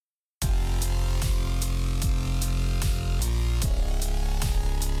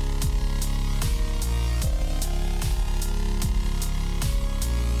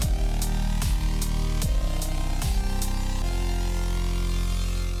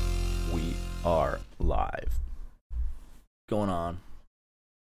are live. Going on.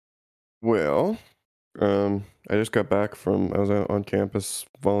 Well, I just got back I was out on campus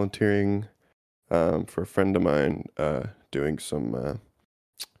volunteering for a friend of mine doing some,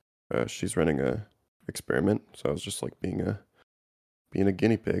 she's running a experiment. So I was just like being a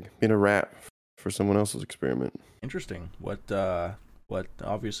guinea pig, being a rat for someone else's experiment. Interesting. What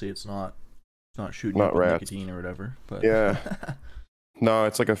obviously it's not shooting Not up with rats. nicotine or whatever, but Yeah. No,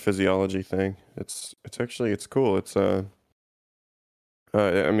 it's like a physiology thing. It's actually it's cool.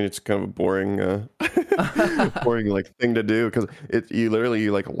 I mean, it's kind of a boring, boring like thing to do because you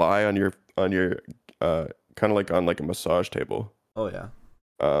like lie on your kind of like on like a massage table. Oh yeah.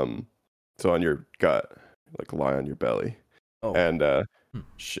 So on your gut, like lie on your belly, Oh. and Hmm.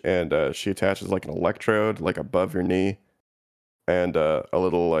 she attaches like an electrode like above your knee, and a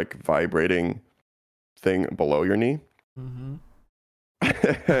little like vibrating thing below your knee, Mm-hmm.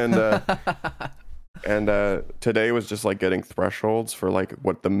 and today was just like getting thresholds for like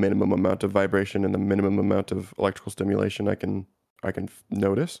what the minimum amount of vibration and the minimum amount of electrical stimulation I can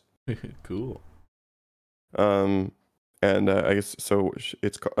notice. Cool. And I guess so.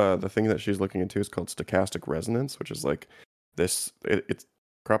 It's the thing that she's looking into is called stochastic resonance, which is like this. It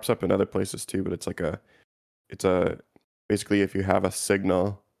crops up in other places too, but it's a basically if you have a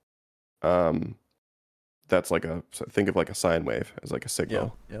signal, that's like think of like a sine wave as like a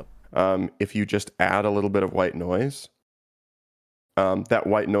signal. Yep. If you just add a little bit of white noise, that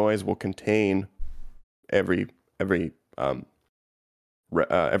white noise will contain every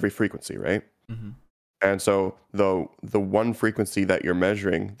frequency, right? Mm-hmm. And so the one frequency that you're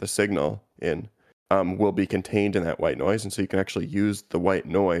measuring the signal in will be contained in that white noise, and so you can actually use the white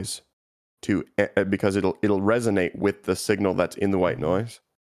noise to because it'll resonate with the signal that's in the white noise,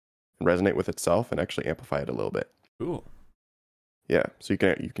 and resonate with itself, and actually amplify it a little bit. Cool. Yeah, so you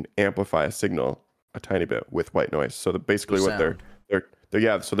can amplify a signal a tiny bit with white noise. So basically what they're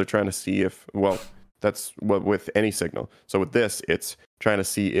so they're trying to see if, well, that's what with any signal. So with this, it's trying to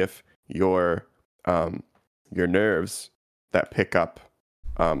see if your nerves that pick up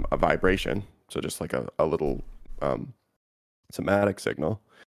a vibration, so just like a little somatic signal,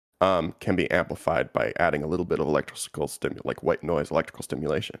 can be amplified by adding a little bit of like white noise electrical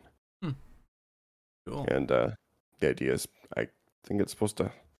stimulation. Cool. And the idea is, I think it's supposed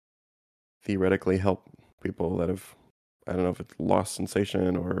to theoretically help people that have, I don't know if it's lost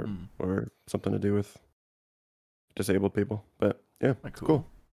sensation or something to do with disabled people, but yeah, it's cool.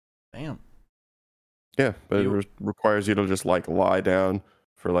 Damn. Yeah, but it requires you to just like lie down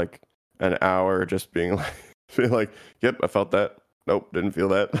for like an hour, just being like, yep, I felt that. Nope, didn't feel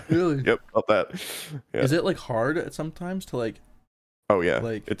that. Really? Yep, felt that. Yeah. Is it like hard at sometimes to like? Oh yeah,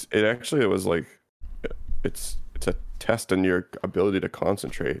 like it was like, it's a test in your ability to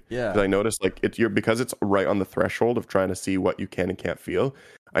concentrate. Yeah. 'Cause I noticed like because it's right on the threshold of trying to see what you can and can't feel.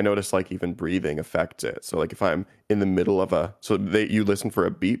 I noticed like even breathing affects it. So like if I'm in the middle of you listen for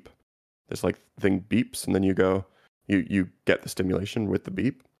a beep, this like thing beeps, and then you go, you get the stimulation with the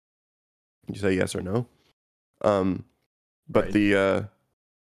beep. You say yes or no. But right.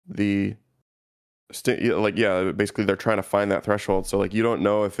 Basically they're trying to find that threshold. So like you don't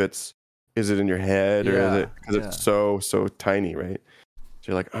know if is it in your head or is it because it's so tiny, right?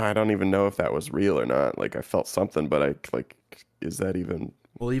 So you're like, I don't even know if that was real or not. Like I felt something, but I like, is that even?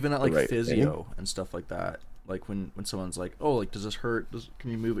 Well, even at like right physio and stuff like that, like when someone's like, oh, like does this hurt?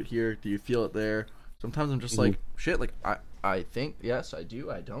 Can you move it here? Do you feel it there? Sometimes I'm just like, shit, like I think yes, I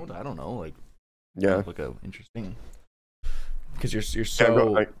do, I don't know, like like a interesting, because you're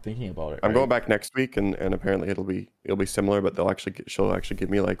so thinking about it. I'm going back next week, and apparently it'll be similar, but she'll actually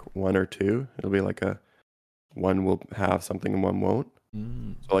give me like one or two. It'll be like one will have something and one won't.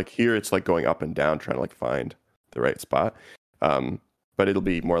 So like here it's like going up and down trying to like find the right spot. But it'll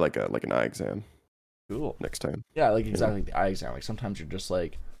be more like an eye exam. Cool. Next time. Yeah, like exactly the eye exam. Like sometimes you're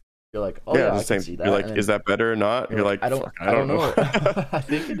like, oh yeah, I can see that. You're like, is that better or not? You're like, I don't know. I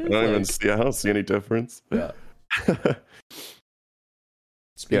think it is. I don't see any difference. Yeah.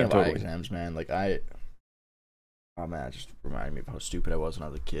 Speaking of eye exams, man, like it just reminded me of how stupid I was when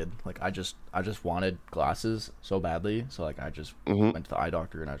I was a kid. Like I just wanted glasses so badly, so like I just went to the eye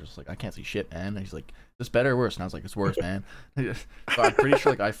doctor, and I was just like, I can't see shit, man. And he's like, is this better or worse? And I was like, it's worse, man. So I'm pretty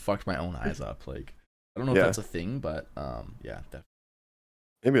sure like I fucked my own eyes up. Like I don't know if that's a thing, but yeah, definitely.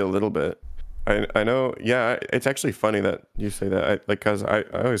 Maybe a little bit. I know. Yeah, it's actually funny that you say that. Because I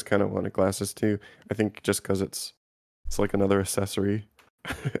always kind of wanted glasses too. I think just because it's like another accessory.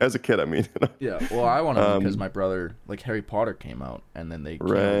 As a kid, I mean. Yeah, well, I wanted them because my brother, like Harry Potter came out, and then they came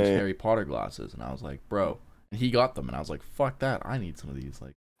out with these Harry Potter glasses, and I was like, bro, and he got them, and I was like, fuck that, I need some of these.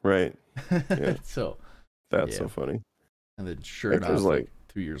 Like, Right. Yeah. So That's yeah. so funny. And then I sure think there's enough, like like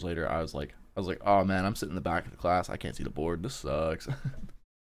 2 years later, I was like, oh man, I'm sitting in the back of the class. I can't see the board. This sucks.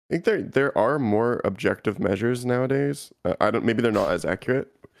 I think there are more objective measures nowadays. I don't, maybe they're not as accurate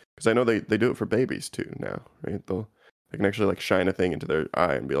because I know they do it for babies too now, right? They can actually like shine a thing into their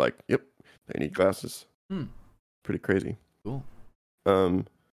eye and be like, "Yep, they need glasses." Hmm. Pretty crazy. Cool. Um,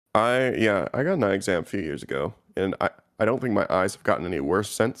 I got an eye exam a few years ago, and I don't think my eyes have gotten any worse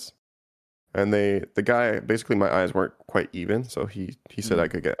since. And the guy, basically my eyes weren't quite even, so he said I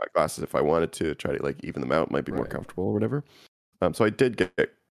could get glasses if I wanted to try to like even them out, might be more Right. comfortable or whatever. So I did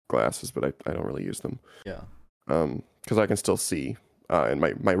get glasses, but I don't really use them. Yeah. Because I can still see, and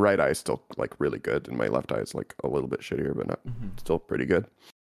my right eye is still like really good, and my left eye is like a little bit shittier, but not still pretty good.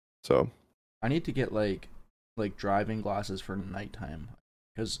 So I need to get like driving glasses for nighttime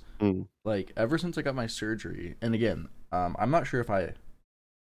because like ever since I got my surgery, and again, I'm not sure if I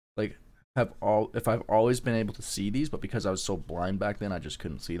like if I've always been able to see these, but because I was so blind back then, I just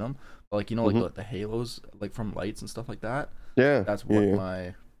couldn't see them. But like like the halos like from lights and stuff like that. yeah, That's what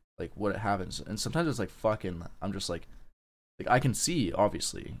my like what it happens. And sometimes it's like fucking. I'm just like I can see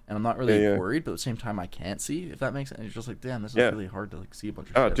obviously, and I'm not really worried, but at the same time I can't see. If that makes sense, it's just like damn, this is really hard to like see a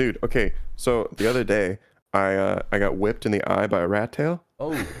bunch of shit. Oh, dude. Okay, so the other day I got whipped in the eye by a rat tail.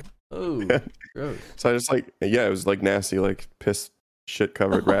 Oh, gross. So I just like it was like nasty, like piss shit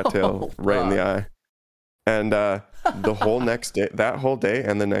covered rat tail right in the eye. And the whole next day, that whole day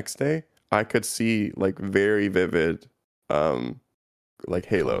and the next day, I could see like very vivid like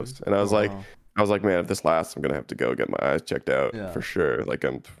halos. And I was like, man, if this lasts, I'm gonna have to go get my eyes checked out for sure. Like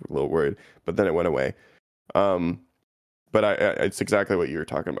I'm a little worried. But then it went away. But it's exactly what you were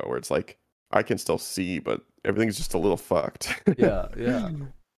talking about, where it's like I can still see, but everything's just a little fucked. Yeah.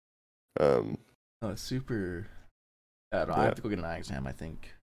 Um Super. I don't know, I have to go get an eye exam, I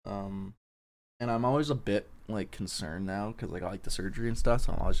think. And I'm always a bit like concerned now because like I like the surgery and stuff.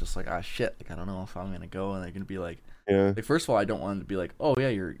 So I'm always just like, ah, shit. Like I don't know if I'm gonna go, and they're gonna be like, like first of all, I don't want them to be like, oh yeah,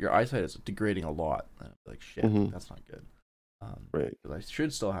 your eyesight is degrading a lot. And I'd be like shit, that's not good. Right. Because I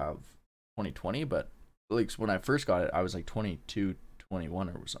should still have 20/20, but like when I first got it, I was like 22/21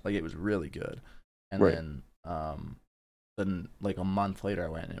 or something. Like it was really good, and then like a month later I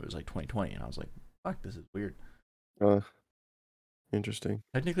went and it was like 20/20, and I was like, fuck, this is weird. Interesting.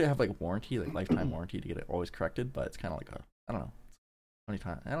 Technically, I have like warranty, like lifetime warranty to get it always corrected, but it's kind of like I don't know, 20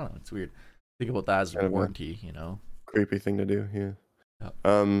 times. I don't know. It's weird. Think about that as a warranty, you know. Creepy thing to do.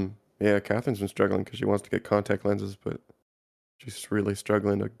 Yeah. Catherine's been struggling because she wants to get contact lenses, but she's really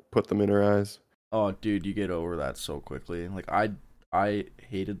struggling to put them in her eyes. Oh, dude, you get over that so quickly. Like I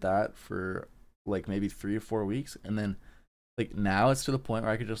hated that for like maybe 3 or 4 weeks, and then like now it's to the point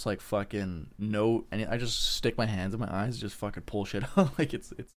where I could just like fucking and I just stick my hands in my eyes, and just fucking pull shit out. Like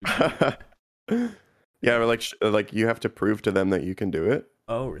it's yeah, but like you have to prove to them that you can do it.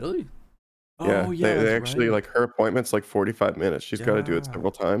 Oh really? Yeah, oh yeah, they actually right. like her appointment's like 45 minutes. She's got to do it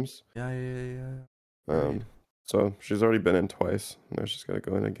several times. Yeah. Right. So she's already been in twice. Now she's got to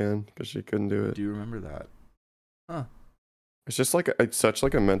go in again because she couldn't do it. Do you remember that? Huh. It's just like it's such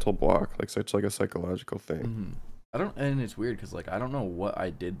like a mental block, like such like a psychological thing. I don't, and it's weird because like I don't know what I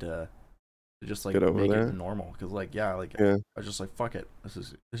did to just like make it normal. Because like I was just like fuck it,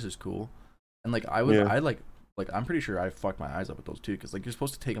 this is cool, and like I I'm pretty sure I fucked my eyes up with those too. Because like you're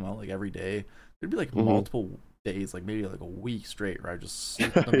supposed to take them out like every day. There'd be like multiple days, like maybe like a week straight, where I just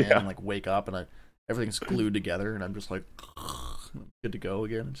sleep them in and like wake up and everything's glued together and I'm just like good to go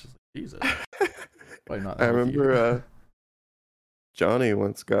again. It's just like Jesus. Probably not. I remember Johnny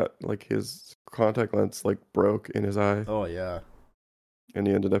once got like his contact lens like broke in his eye. Oh yeah. And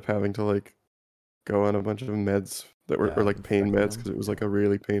he ended up having to like go on a bunch of meds that were or like pain meds because it was like a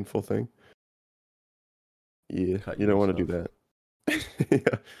really painful thing. Yeah, you don't want to do that.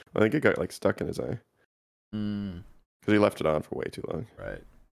 Yeah, I think it got like stuck in his eye because he left it on for way too long. Right.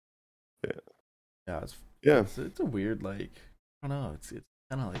 Yeah. It's a weird like I don't know. It's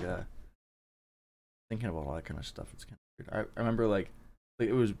kind of like thinking about all that kind of stuff. It's kind of weird. I remember like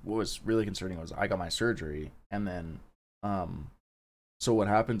it was what was really concerning was I got my surgery and then so what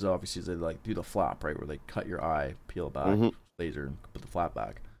happens obviously is they like do the flap right where they cut your eye, peel it back, laser, and put the flap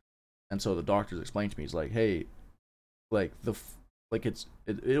back. And so the doctors explained to me, he's like, hey, like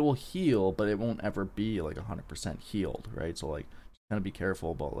it will heal, but it won't ever be like 100% healed, right? So like just kind of be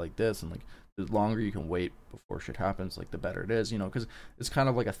careful about like this, and like the longer you can wait before shit happens, like the better it is, you know, because it's kind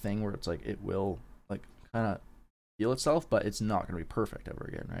of like a thing where it's like it will like kind of heal itself, but it's not going to be perfect ever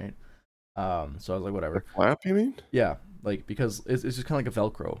again, right? So I was like, whatever. Flap, you mean? Yeah, like because it's just kind of like a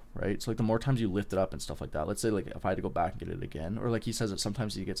Velcro, right? So like the more times you lift it up and stuff like that. Let's say like if I had to go back and get it again, or like he says that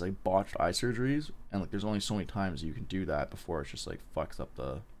sometimes he gets like botched eye surgeries, and like there's only so many times you can do that before it's just like fucks up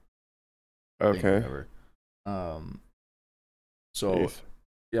the thing or Okay. whatever. Um, so Jeez.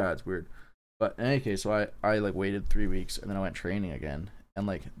 yeah, it's weird. But in any case, so I like waited 3 weeks and then I went training again, and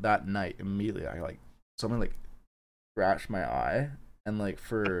like that night immediately I like someone like scratched my eye, and like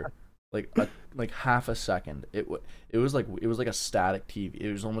for like half a second it was like a static TV.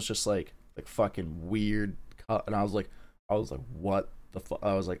 It was almost just like fucking weird cut, and I was like what the fuck.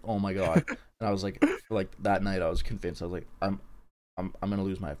 I was like, oh my god. And I was like, for like that night I was convinced. I was like, I'm gonna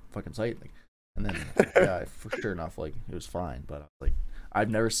lose my fucking sight. Like, and then yeah, for sure enough, like it was fine. But I was like, I've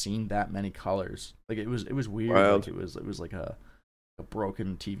never seen that many colors. Like it was weird. Wild. Like it was like a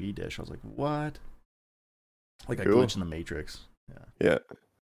broken TV dish. I was like, what? Like a Cool. glitch in the Matrix. Yeah. Yeah.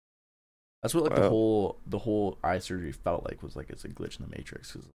 That's what like Wow. the whole eye surgery felt like, was like it's a glitch in the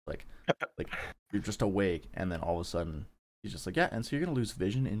Matrix, because like you're just awake and then all of a sudden he's just like, yeah, and so you're gonna lose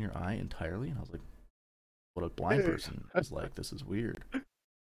vision in your eye entirely. And I was like, what a blind person is like. This is weird.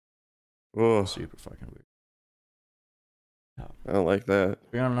 Oh, Super fucking weird. Yeah. I don't like that.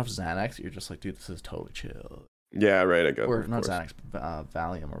 If you're on enough Xanax, you're just like, dude, this is totally chill. Yeah, right. I got Or of not course. Xanax,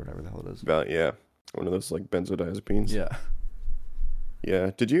 Valium or whatever the hell it is. Yeah, one of those like benzodiazepines. Yeah.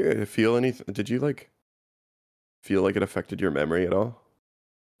 Yeah. Did you feel anything? Did you like feel like it affected your memory at all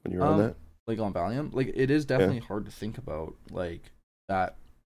when you were on that? Like on Valium, like it is Yeah, definitely hard to think about like that,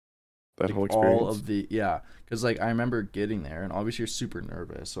 that like whole all experience. of the, yeah, because like I remember getting there and obviously you're super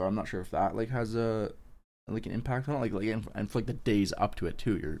nervous, so I'm not sure if that like has a like an impact on it, and for like the days up to it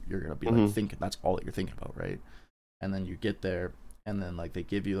too, you're gonna be like Mm-hmm. thinking that's all that you're thinking about, right? And then you get there, and then like they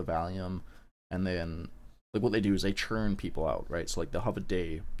give you the Valium, and then like what they do is they churn people out, right? So like they'll have a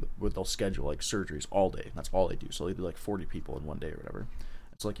day where they'll schedule like surgeries all day. That's all they do. So they do like 40 people in one day or whatever.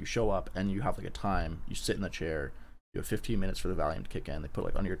 It's like you show up and you have like a time. You sit in the chair. You have 15 minutes for the Valium to kick in. They put it,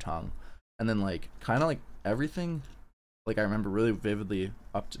 like under your tongue, and then like kind of like everything. Like I remember really vividly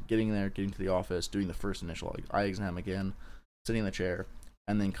up to getting there, getting to the office, doing the first initial like, eye exam again, sitting in the chair,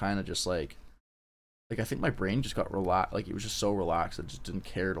 and then kind of just like I think my brain just got relaxed. Like it was just so relaxed, it just didn't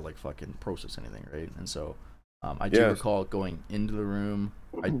care to like fucking process anything, right? And so I do Yeah. recall going into the room.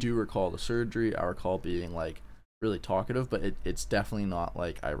 I do recall the surgery. I recall being like really talkative, but it's definitely not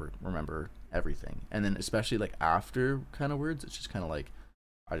like I remember everything. And then especially like after kind of words, it's just kind of like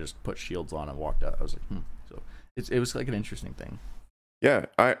I just put shields on and walked out. I was like, So it was like an interesting thing. Yeah.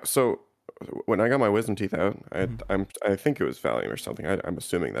 So when I got my wisdom teeth out, Mm-hmm. I think it was Valium or something. I'm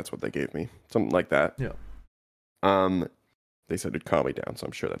assuming that's what they gave me, something like that. Yeah. Um, they said it'd calm me down, so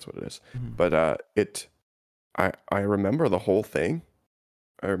I'm sure that's what it is. Mm-hmm. But I remember the whole thing.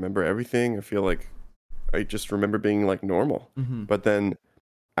 I remember everything. I feel like I just remember being like normal. Mm-hmm. But then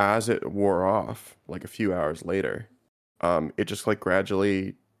as it wore off, like a few hours later, it just like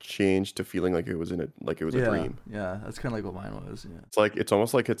gradually changed to feeling like it was a Yeah, dream. yeah, that's kind of like what mine was. Yeah. It's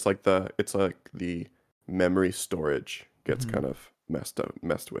almost like it's like the memory storage gets Mm-hmm. kind of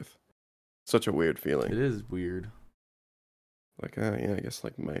messed with. Such a weird It feeling. is weird. Like yeah, I guess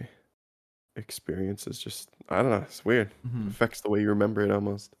like my experience is just, I don't know, it's weird. It Mm-hmm. affects the way you remember it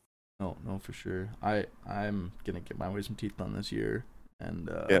almost. No, no, for sure. I'm gonna get my wisdom teeth done this year, and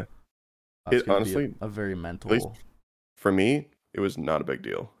Yeah. that's It gonna be honestly, a very at least mental. for me, it was not a big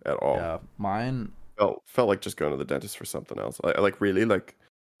deal at all. Yeah, mine. Felt like just going to the dentist for something else. I like really like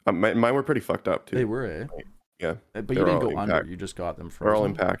mine were pretty fucked up They too. were, eh? Like, yeah, But you they're didn't all go under. impact. You just got them They're all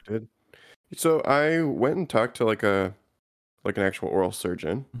frozen. impacted. So I went and talked to like an actual oral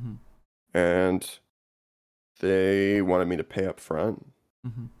surgeon, Mm-hmm. and they wanted me to pay up front.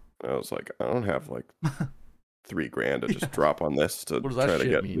 Mm-hmm. I was like, I don't have like $3,000 to Yeah. just drop on this to What does that try to shit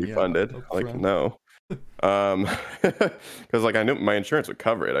get mean? Yeah, refunded. up Like, front. no. Because like I knew my insurance would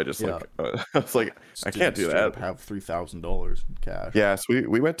cover it. I just Yeah. like I was like, Just I can't didn't do straight that. up have $3,000 in cash. Yeah, so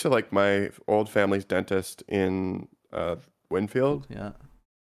we went to like my old family's dentist in Winfield, Yeah,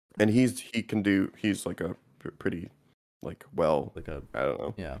 and he's like a pretty like, well, like a, I don't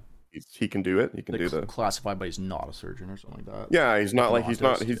know. yeah, He can do it. He can like do the classified, but he's not a surgeon or something like that. Yeah, he's not like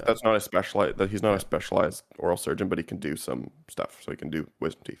Orthodontist. he's Yeah. that's not a specialized he's not Yeah. a specialized oral surgeon, but he can do some stuff. So he can do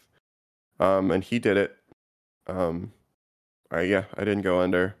wisdom teeth. And he did it. I didn't go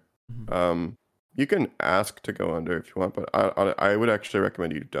under. Mhm. You can ask to go under if you want, but I would actually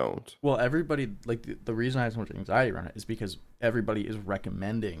recommend you don't. Well, everybody, like the reason I have so much anxiety around it is because everybody is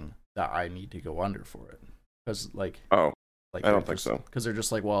recommending that I need to go under for it, because Oh, like I don't think so. because they're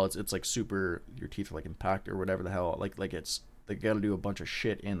just like, well, it's like super, your teeth are like impact or whatever the hell, like it's they got to do a bunch of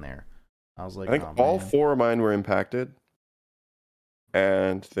shit in there, I was like, I think oh all man. 4 of mine were impacted,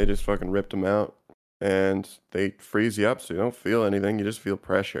 and they just fucking ripped them out, and they freeze you up so you don't feel anything. You just feel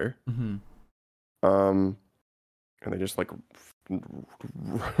pressure. Mm-hmm. Um, and they just like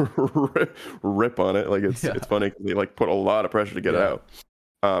rip on it. Like it's Yeah. funny 'cause they like put a lot of pressure to get it Yeah.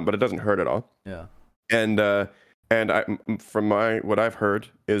 out. But it doesn't hurt at all. Yeah. And from what I've heard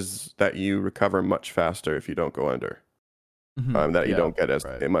is that you recover much faster if you don't go under. Mm-hmm. That you Yeah. don't get as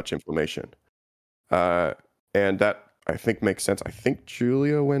Right. much inflammation. And that I think makes sense. I think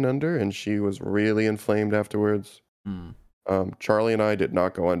Julia went under and she was really inflamed afterwards. Mm. Charlie and I did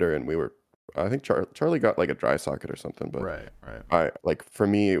not go under, and we were. I think Charlie got like a dry socket or something, but Right. Right. I like for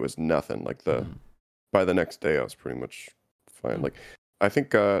me it was nothing. Like by the next day I was pretty much fine. Mm. Like I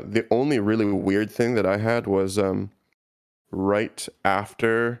think the only really weird thing that I had was right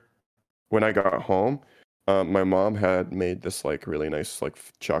after when I got home, my mom had made this like really nice like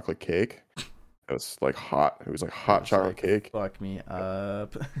chocolate cake. It was like hot. It was like hot chocolate cake. Fuck me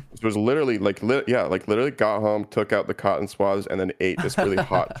up. It was literally like literally got home, took out the cotton swabs, and then ate this really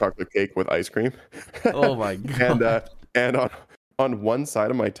hot chocolate cake with ice cream. Oh my god. And on one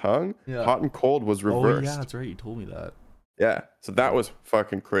side of my tongue, hot and cold was reversed. Oh yeah, that's right. You told me that. Yeah, so that was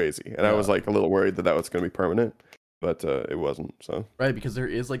fucking crazy, and I was like a little worried that was going to be permanent, but it wasn't. So right, because there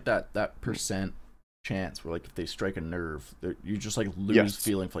is like that percent chance where like if they strike a nerve, you just like lose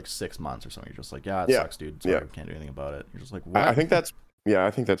feeling for like 6 months or something. You're just like, yeah, it sucks, dude. Sorry, I can't do anything about it. You're just like, what? I think that's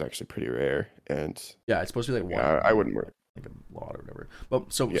actually pretty rare, and yeah, it's supposed to be like one. I wouldn't worry. Like a lot or whatever.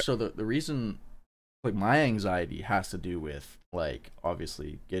 But so the reason like my anxiety has to do with like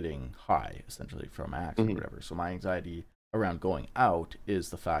obviously getting high essentially from accident or whatever. So my anxiety around going out is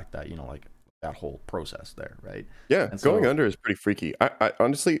the fact that, you know, like that whole process there, right? Yeah, and going under is pretty freaky. I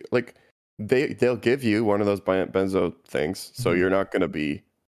honestly like they'll give you one of those benzo things, so you're not gonna be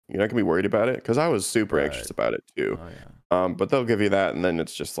worried about it, because I was super anxious about it too. Oh, yeah. But they'll give you that, and then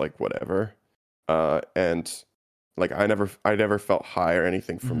it's just like whatever. And like I never felt high or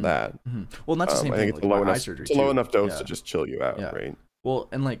anything from that. Well, not the same I thing. think it's like a low enough dose to just chill you out, right? Well,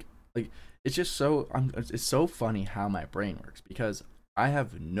 and like it's just so it's so funny how my brain works, because I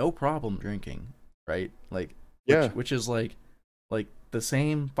have no problem drinking, right? Like which is like the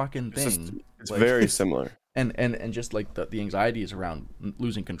same fucking thing. It's like, very similar. And just like the anxiety is around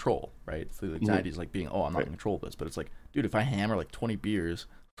losing control, right? So the anxiety is like being, oh, I'm not in control of this, but it's like, dude, if I hammer like 20 beers,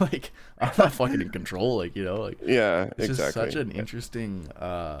 like I'm not fucking in control, like, you know, like it's just such an interesting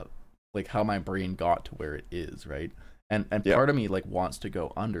like how my brain got to where it is, right? And part of me like wants to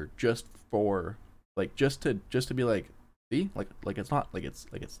go under just for like just to be like, see, like it's not like it's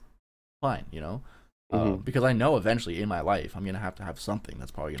fine, you know. Because I know eventually in my life I'm gonna have something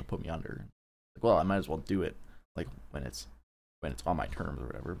that's probably gonna put me under. Like, well, I might as well do it like when it's on my terms or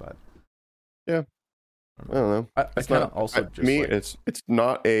whatever. But yeah, I don't know. I kind of also just me, like, it's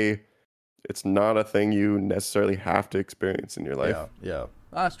not a thing you necessarily have to experience in your life. Yeah,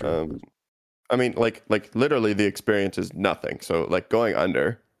 that's true. I mean, like literally the experience is nothing. So like going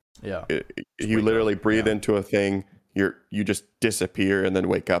under, you literally breathe into a thing. You just disappear and then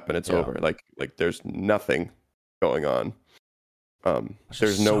wake up and it's over. Like there's nothing going on.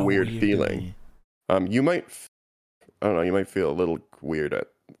 There's no so weird feeling. You might, I don't know, you might feel a little weird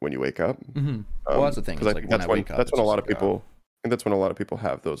when you wake up. Well, that's the thing. Because like that's when that's when a lot of people. I think that's when a lot of people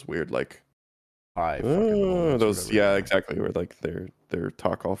have those weird like. Those exactly, where like their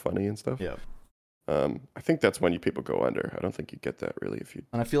talk all funny and stuff. Yeah. I think that's when people go under. I don't think you get that really if you.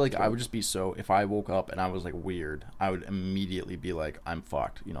 And I feel like I would just be so, if I woke up and I was like weird, I would immediately be like, I'm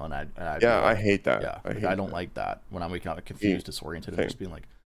fucked, you know. And I'd like, I hate that. Yeah, I don't like that when I'm waking up confused, disoriented, and just being like,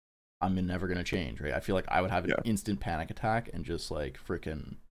 I'm never gonna change, right? I feel like I would have an instant panic attack and just like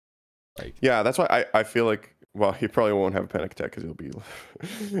freaking like. Yeah, that's why I feel like, well, you probably won't have a panic attack because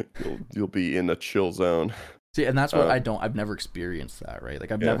you'll be in a chill zone. See, and that's what I've never experienced that, right?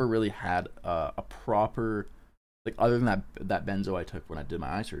 Like I've never really had a proper, like, other than that benzo I took when I did my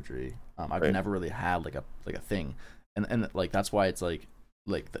eye surgery. I've never really had like a thing, and like that's why it's like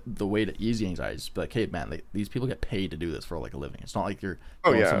the way to ease the anxiety is like, hey man, these people get paid to do this for like a living. It's not like you're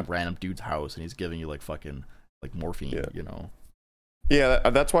going to some random dude's house and he's giving you like fucking like morphine, you know. Yeah,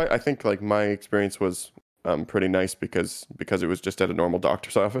 that's why I think like my experience was pretty nice because it was just at a normal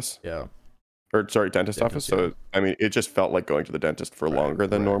doctor's office. Yeah. Or sorry, dentist office. So I mean, it just felt like going to the dentist for longer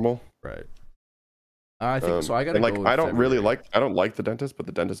than normal. Right. I think so. I gotta like go I don't like the dentist, but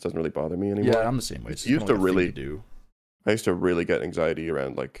the dentist doesn't really bother me anymore. Yeah, I'm the same way. I used to really get anxiety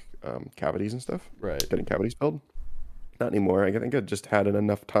around like cavities and stuff. Right. Getting cavities filled. Not anymore. I think I just had it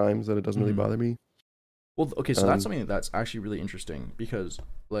enough times that it doesn't really bother me. Well, okay, so that's something that's actually really interesting because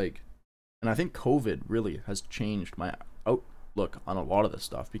like And I think COVID really has changed my outlook on a lot of this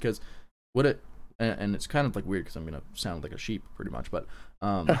stuff, because what it, and it's kind of like weird because I'm gonna sound like a sheep pretty much, but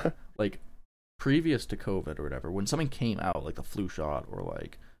like previous to COVID or whatever, when something came out like the flu shot or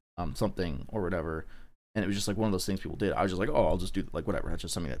like something or whatever, and it was just like one of those things people did, I was just like, oh, I'll just do like whatever. That's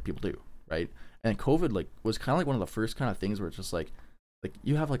just something that people do, right? And COVID like was kind of like one of the first kind of things where it's just like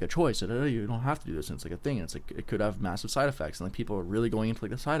you have like a choice, and you don't have to do this, and it's like a thing, and it's like it could have massive side effects, and like people are really going into like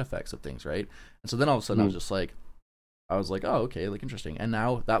the side effects of things, right? And so then all of a sudden I was like, oh, okay, like interesting. And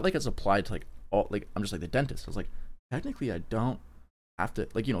now that like it's applied to like all, like I'm just like the dentist. I was like, technically I don't have to,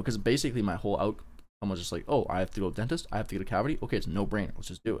 like, because basically my whole outcome was just like, oh, I have to go to the dentist, I have to get a cavity, okay, it's no brainer, let's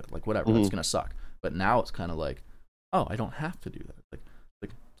just do it, like whatever, it's gonna suck. But now it's kind of like, oh, I don't have to do that,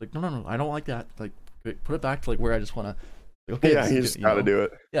 like no, I don't like that, like put it back to like where I just want to, like, okay, yeah, you just gotta do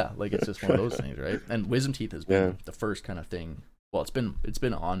it. Yeah, like it's just one of those things, right? And wisdom teeth has been the first kind of thing. Well, it's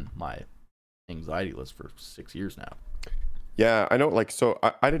been on my anxiety list for 6 years now. Yeah, I know. Like, so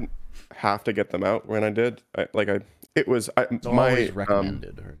I didn't have to get them out when I did. It's always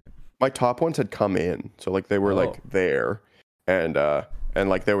recommended. My top ones had come in, so like they were like there, and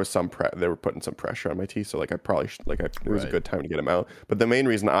like there was they were putting some pressure on my teeth, so like I probably it was a good time to get them out. But the main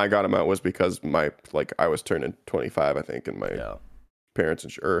reason I got them out was because I was turning 25, I think, and my parents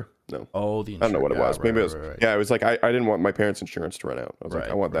insurance. No, oh, the I don't know what it was. Maybe it was. Right. Yeah, it was like I didn't want my parents' insurance to run out. I was like,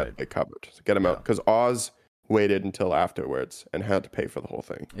 I want that covered. So get them out, because Oz waited until afterwards and had to pay for the whole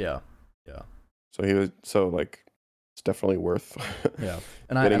thing. Yeah. So like it's definitely worth. Yeah,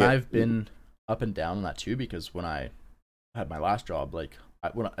 and I've been up and down on that too, because when I had my last job, like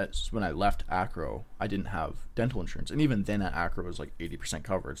when I left Acro, I didn't have dental insurance, and even then at Acro it was like 80%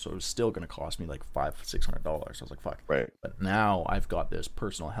 coverage, so it was still going to cost me like $500-600. I was like, fuck. Right. But now I've got this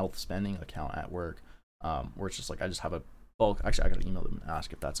personal health spending account at work, where it's just like I just have a bulk. Actually, I gotta email them and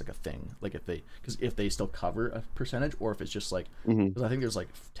ask if that's like a thing, like if they still cover a percentage, or if it's just like, because I think there's like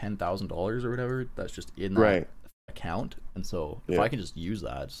 $10,000 or whatever that's just in that account, and so if I can just use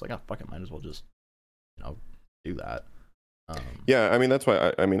that, it's like, oh fuck it, might as well just do that. Yeah, I mean that's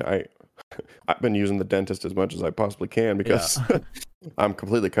why I've been using the dentist as much as I possibly can, because I'm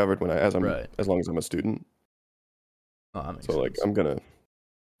completely covered as long as I'm a student. Oh, that makes so sense. Like I'm gonna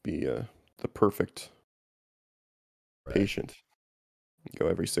be the perfect patient. Go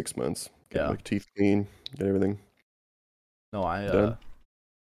every 6 months, get my teeth clean, get everything. No,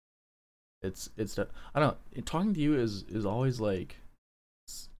 it's I don't know, talking to you is always like,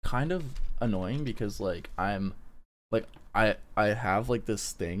 it's kind of annoying, because like I'm like I have like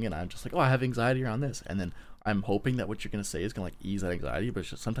this thing, and I'm just like, oh, I have anxiety around this, and then I'm hoping that what you're gonna say is gonna like ease that anxiety, but it's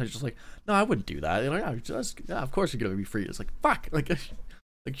just, sometimes just like, no, I wouldn't do that. Like, of course you're gonna be free. It's like, fuck, like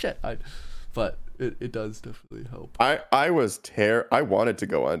shit. But it does definitely help. I wanted to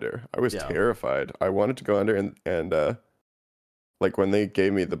go under. I was terrified. I wanted to go under, and like when they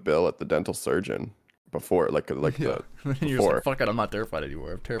gave me the bill at the dental surgein before, you're like, fuck it, I'm not terrified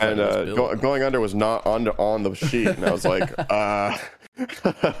anymore. I'm terrified. And going under was not on the sheet, and I was like,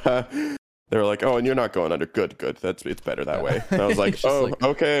 they were like, oh, and you're not going under. Good. It's better that way. And I was like, oh, like...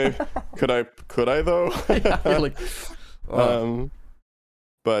 okay. Could I though? You're like,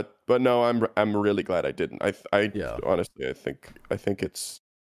 But no, I'm really glad I didn't. I honestly, I think it's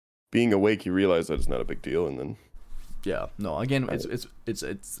being awake. You realize that it's not a big deal, and then again,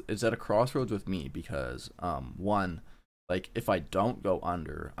 it's at a crossroads with me, because one, like if I don't go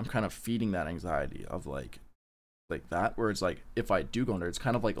under, I'm kind of feeding that anxiety of like that, where it's like if I do go under, it's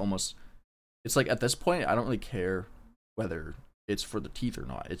kind of like almost, it's like at this point I don't really care whether it's for the teeth or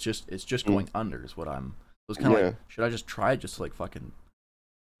not. It's just going under is what I'm. So it's kind of like, should I just try just to like fucking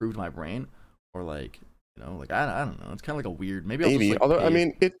prove to my brain, or like like I don't know, it's kind of like a weird, maybe I'll just, like, although I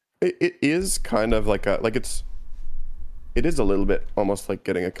mean it is kind of like it is a little bit almost like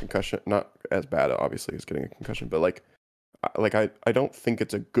getting a concussion, not as bad obviously as getting a concussion, but like I don't think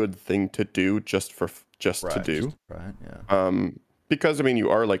it's a good thing to do just to do. Because I mean you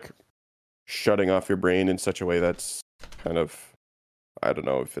are like shutting off your brain in such a way that's kind of, I don't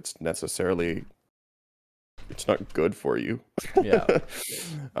know if it's necessarily, it's not good for you.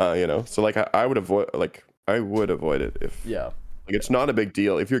 So like I would avoid it if like it's not a big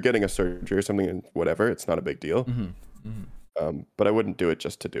deal if you're getting a surgery or something and whatever, it's not a big deal. But I wouldn't do it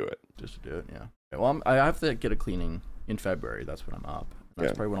just to do it. Well, I have to get a cleaning in February. That's when I'm up.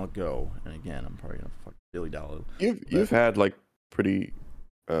 That's probably when I'll go. And again, I'm probably gonna fuck dilly dally. You've had like pretty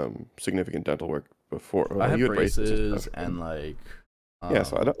significant dental work before. I have braces and like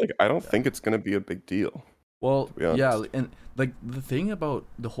so I don't think it's gonna be a big deal. Well, to be yeah, honest. and like the thing about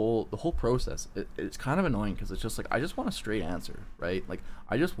the whole process, it's kind of annoying because it's just like I just want a straight answer, right? Like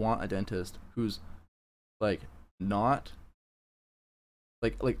I just want a dentist who's like not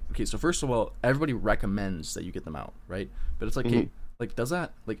like okay. So first of all, everybody recommends that you get them out, right? But it's like, Hmm. okay, like does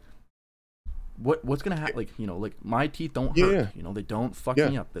that like what's gonna happen? Like like my teeth don't Yeah, hurt, yeah, they don't fuck yeah.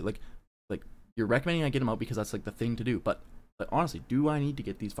 me up. Like you're recommending I get them out because that's like the thing to do, but honestly, do I need to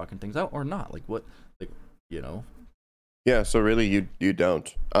get these fucking things out or not? Like what, like you know? Yeah, so really you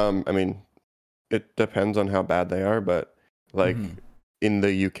don't. I mean, it depends on how bad they are, but like Mm-hmm. in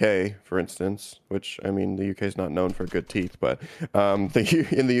the UK, for instance, which I mean the UK is not known for good teeth, but in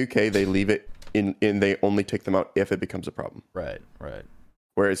the UK they leave it in they only take them out if it becomes a problem. Right, right,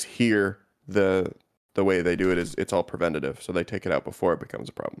 Whereas here the way they do it is it's all preventative, so they take it out before it becomes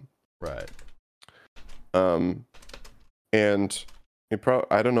a problem. right. Um and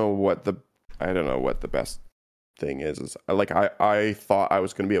I don't know what the best thing is like I thought I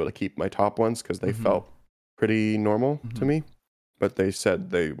was going to be able to keep my top ones because they Mm-hmm. felt pretty normal to Mm-hmm. me, but they said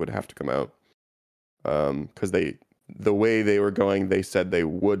they would have to come out because the way they were going, they said they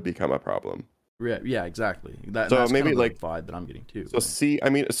would become a problem. Yeah, yeah, exactly. That and So that's kind maybe of the like vibe that I'm getting too. so see I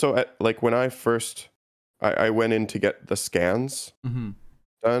mean so like when I first I went in to get the scans Mm-hmm.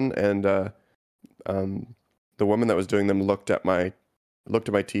 done, and um the woman that was doing them looked at my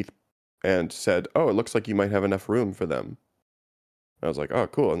teeth and said, "Oh, it looks like you might have enough room for them." I was like, "Oh,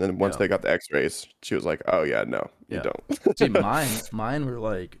 cool." And then once Yeah, they got the X-rays, she was like, "Oh yeah, no, you yeah. See, don't." mine were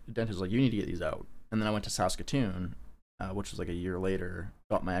like dentist was like, you need to get these out, and then I went to Saskatoon, which was like a year later,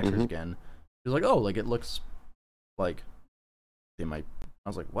 got my X-rays Hmm. again. He was like, oh, like it looks like they might. I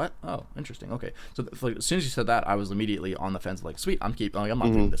was like, what? Oh, interesting. Okay. So like, as soon as you said that, I was immediately on the fence. Like, sweet, I'm not Hmm.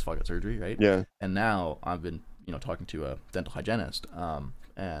 getting this fucking surgery, right? Yeah, And now I've been, talking to a dental hygienist,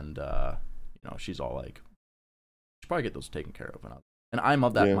 and she's all like, should probably get those taken care of, and I'm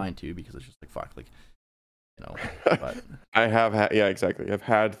of that yeah. mind too because it's just like fuck, like you know, but I have had, yeah, exactly. I've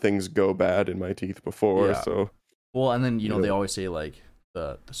had things go bad in my teeth before, yeah. so Well, and then you they know, always say like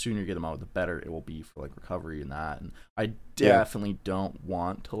the sooner you get them out, the better it will be for like recovery and that. And I yeah, definitely don't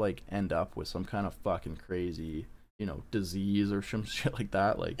want to like end up with some kind of fucking crazy disease or some shit like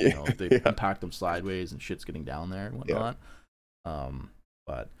that. Like yeah, if they yeah, impact them sideways and shit's getting down there and yeah, whatnot.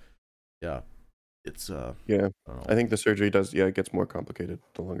 But yeah, it's yeah. I don't I know. think the surgery does, yeah, it gets more complicated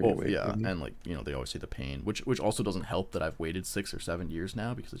the longer you Oh wait, yeah, maybe. and like they always say the pain, which also doesn't help that I've waited 6 or 7 years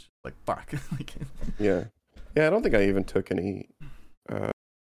now because it's just like fuck, like Yeah, yeah. I don't think I even took any. Uh,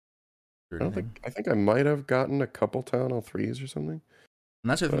 or I don't anything. think. I think I might have gotten a couple Tylenol threes or something, And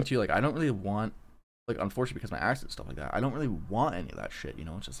that's the other thing but too. Like, I don't really want, like, unfortunately, because of my accident and stuff like that, I don't really want any of that shit.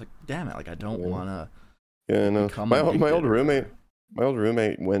 It's just like, damn it, like, I don't yeah, want to yeah. like No, become my old addicted or roommate,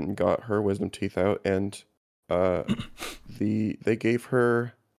 whatever. went and got her wisdom teeth out, and uh, they gave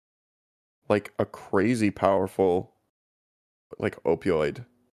her like a crazy powerful like opioid,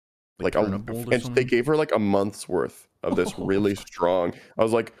 Like Turnable or and they something. gave her like a month's worth of this Oh really fuck. strong. I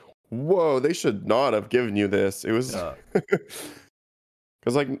was like, whoa, they should not have given you this. It was Yeah.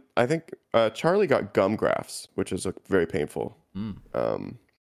 because like I think Charlie got gum grafts, which is a very painful Mm, um,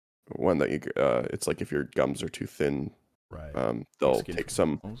 one that you. It's like if your gums are too thin, right. Like they'll skin take from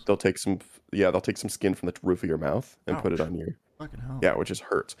your some. nose. They'll take some skin from the roof of your mouth and put it Ouch. on your, Fucking hell. yeah, which just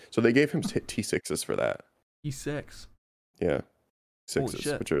hurts. So they gave him T6s for that. E6. Yeah, Holy sixes,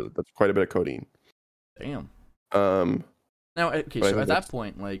 shit. which are that's quite a bit of codeine. Damn. Um, Now, okay, but I so think at that that's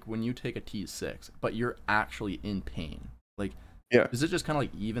point, like, when you take a T6, but you're actually in pain, like, yeah. does it just kind of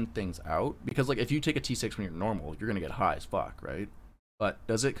like even things out? Because like, if you take a T6 when you're normal, you're gonna get high as fuck, right? But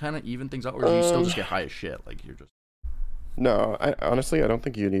does it kind of even things out, or do you still Um, just get high as shit? Like, you're just no, I honestly I don't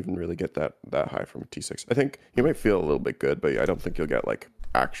think you'd even really get that high from a T6. I think you hmm, might feel a little bit good, but I don't think you'll get like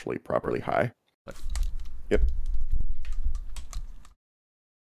actually properly right. high. Like, Yep.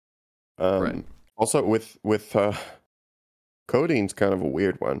 right. Also with codeine's kind of a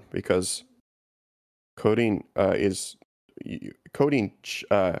weird one because codeine codeine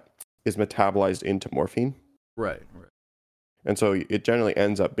is metabolized into morphine, Right. Right. and so it generally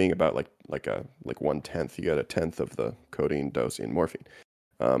ends up being about like 1/10. You get a tenth of the codeine dose in morphine.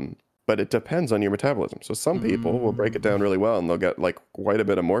 Um, but it depends on your metabolism. So some people will break it Mm. down really well and they'll get like quite a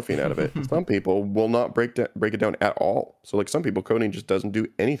bit of morphine out of it, and some people will not break it down at all. So like some people, codeine just doesn't do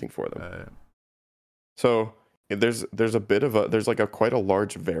anything for them. Right. So there's a bit of a there's like a quite a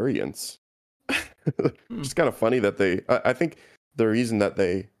large variance. Hmm. It's kind of funny that I think the reason that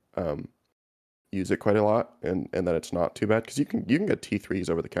they use it quite a lot, and that it's not too bad, because you can get T3s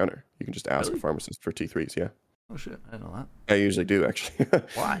over the counter. You can just ask a Really? pharmacist for T3s. Yeah, Oh shit! I didn't know that. I usually do actually,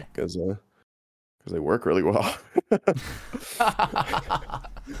 Why? because because they work really well.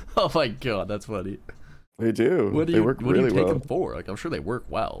 Oh my god, that's funny. They do. They work what do really you take well. them for? Like, I'm sure they work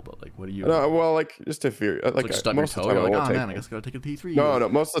well, but like, what do you? No, well, like just if you're like stub your most of toe. the time You're I like, won't oh take man, I them. guess I gotta take a T3. No,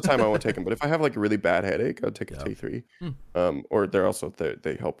 most of the time I won't take them. But if I have like a really bad headache, I'll take a Yeah. T3. Or they're also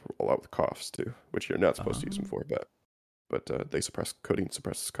they help a lot with coughs too, which you're not supposed to use them for, but they codeine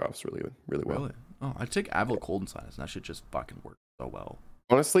suppresses coughs really really well. Really? Oh, I take Advil cold and sinus, and that shit just fucking works so well.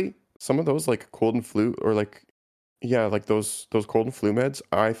 Honestly, some of those like cold and flu or like like those cold and flu meds,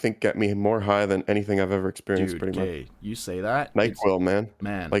 I think get me more high than anything I've ever experienced. Dude, pretty much. you say that? NyQuil,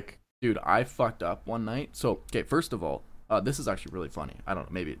 man. Like, dude, I fucked up one night. So, okay, first of all, this is actually really funny. I don't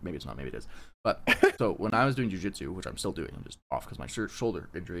know, maybe it's not, maybe it is. But so when I was doing jiu-jitsu, which I'm still doing, I'm just off because my shoulder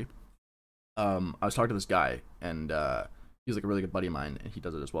injury. I was talking to this guy, and he's like a really good buddy of mine, and he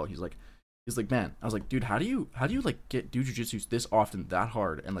does it as well. He's like, man, I was like, dude, how do you like do jiu-jitsu this often, that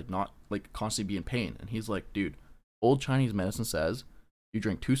hard, and like not like constantly be in pain? And he's like, dude, old Chinese medicine says you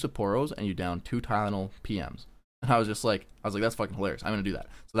drink 2 Sapporos and you down 2 Tylenol PMs. And I was like, that's fucking hilarious. I'm gonna do that.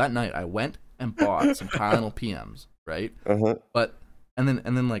 So that night I went and bought some Tylenol PMs, right? But and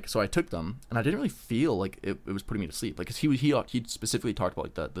then like, so I took them, and I didn't really feel like it was putting me to sleep, like, cause he specifically talked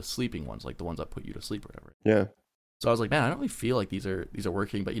about like the sleeping ones, like the ones that put you to sleep or whatever. Yeah. So I was like, man, I don't really feel like these are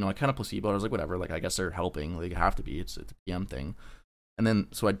working, but I kind of placebo. I was like, whatever, like I guess they're helping. They have to be. It's a PM thing. And then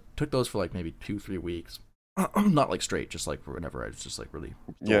so I took those for like maybe 2-3 weeks, not like straight, just like whenever I was just like really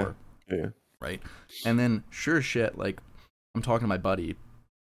sore. Yeah. Right. And then sure as shit, like I'm talking to my buddy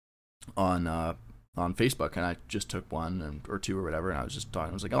on Facebook, and I just took one or two or whatever, and I was just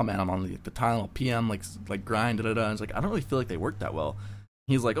talking. I was like, oh man, I'm on the Tylenol PM like grind. And I was like, I don't really feel like they work that well.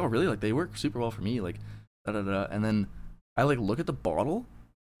 He's like, oh really? Like they work super well for me. Like And then I like look at the bottle,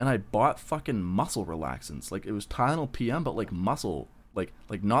 and I bought fucking muscle relaxants. Like it was Tylenol PM, but like muscle, like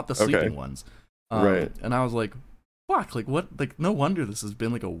not the sleeping ones. Right. And I was like, fuck, like what? Like no wonder this has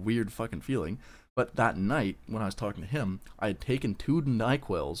been like a weird fucking feeling. But that night when I was talking to him, I had taken 2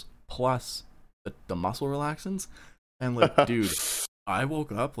 NyQuils plus the muscle relaxants, and like, dude, I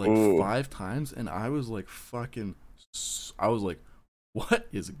woke up like 5 times, and I was like I was like, what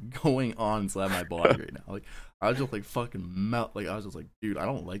is going on inside my body right now? Like I was just like fucking melt. Like I was just like, dude, I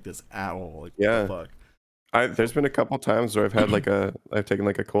don't like this at all. Like what the fuck? There's been a couple times where I've had I've taken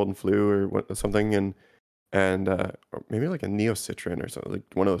like a cold and flu or something, and or maybe like a neocitrin or something, like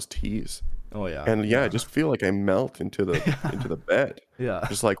one of those teas. Oh yeah. And I just feel like I melt into the bed. Yeah.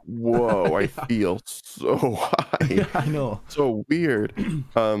 Just like, whoa, I feel so high. Yeah, I know. So weird.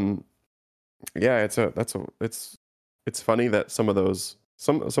 It's funny that some of those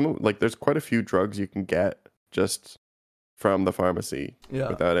like there's quite a few drugs you can get just from the pharmacy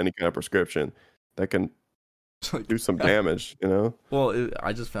without any kind of prescription that can do some damage, Well,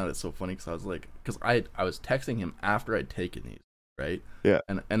 I just found it so funny because I was like, I was texting him after I'd taken these, right? Yeah.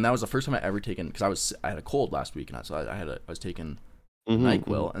 And that was the first time I ever taken, because I had a cold last week, and I was taking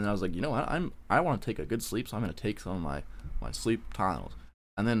NyQuil, and I was like, you know what, I want to take a good sleep, so I'm gonna take some of my sleep Tylenols.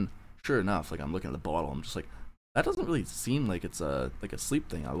 And then sure enough, like I'm looking at the bottle, I'm just like, that doesn't really seem like it's a sleep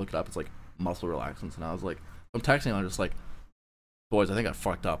thing. I look it up, it's like muscle relaxants, and I was like, I'm texting him, I'm just like, boys, I think I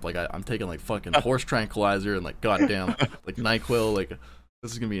fucked up. Like I'm taking like fucking horse tranquilizer and like goddamn like NyQuil. Like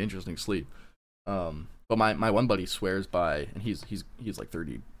this is gonna be an interesting sleep. But my one buddy swears by, and he's like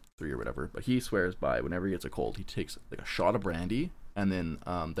 33 or whatever, but he swears by whenever he gets a cold, he takes like a shot of brandy and then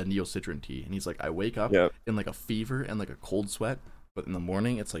the neocitrin tea, and he's like, I wake up in like a fever and like a cold sweat, but in the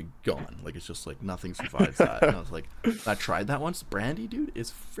morning it's like gone. Like it's just like nothing survives that. And I was like, I tried that once. Brandy, dude,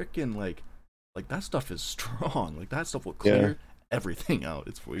 is freaking like that stuff is strong. Like that stuff will clear everything out.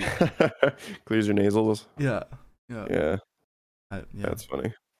 It's weird. Clears your nasals. Yeah. That's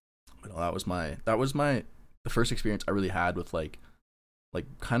funny. But that was my the first experience I really had with like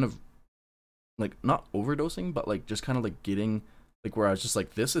kind of like not overdosing, but like just kind of like getting like where I was just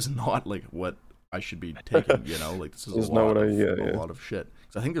like, this is not like what I should be taking, like this is a lot of shit.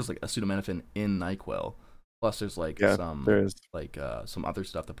 Because I think there's like acetaminophen in NyQuil, plus there's like some other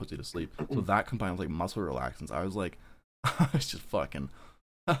stuff that puts you to sleep. So that combined with like muscle relaxants, I was like, it's just fucking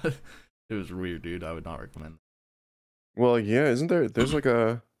it was weird, dude. I would not recommend it. Well, yeah, isn't there there's like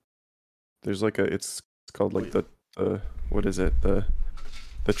a it's called like the what is it, the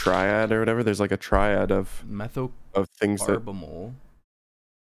triad or whatever. There's like a triad of things that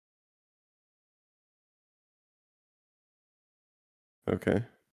okay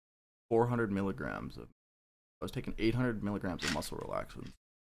 400 milligrams of, I was taking 800 milligrams of muscle relaxants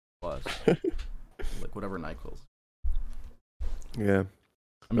plus like whatever NyQuil. Yeah,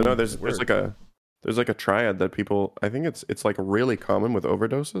 I mean, no, there's like a triad that people, I think it's like really common with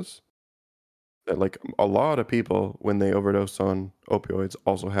overdoses. that like a lot of people when they overdose on opioids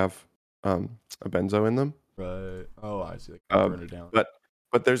also have a benzo in them. Right. Oh, I see. Like Uh, burn it down.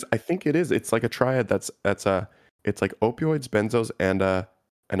 but there's I think it's like a triad that's it's like opioids, benzos, and a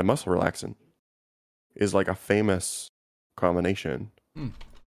muscle relaxant is like a famous combination. Hmm.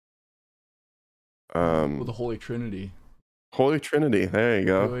 Well, the Um, Holy Trinity: Holy Trinity. There you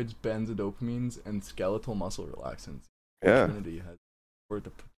go. opioids, benzodopamines, and skeletal muscle relaxants. Holy Yeah. Trinity has worked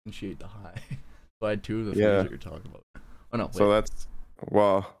to potentiate the high. So I had two of the things Yeah. that you're talking about. Oh no, wait. So that's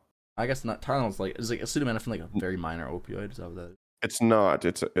well. I guess not. Tylenol's like is like acetaminophen like a very minor opioid. Is that what that is? It's not.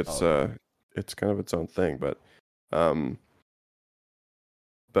 It's okay. it's kind of its own thing, um,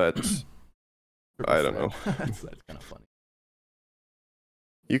 but I don't know. that's kind of funny.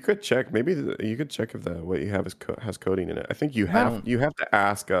 You could check. Maybe you could check if the what you have has codeine in it. I think you have to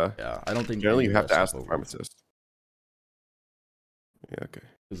ask. Yeah, I don't think Generally, you have to ask the pharmacist. Yeah. Okay.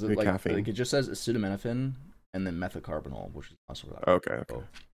 Is it like it just says acetaminophen and then methocarbamol, which is muscle relaxant. Okay.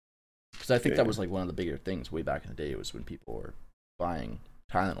 Because I think that was like one of the bigger things way back in the day was when people were buying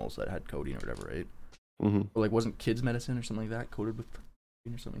Tylenols that had codeine or whatever, right? Mm-hmm. Or like wasn't kids medicine or something like that coated with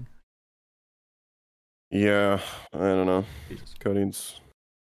codeine or something? Yeah, I don't know. Jesus. Codeine's.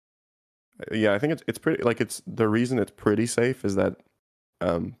 Yeah, I think it's pretty. Like it's the reason it's pretty safe is that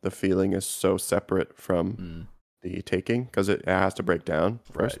the feeling is so separate from the taking because it has to break down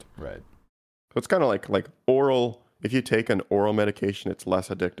first. Right. So it's kind of like oral. If you take an oral medication, it's less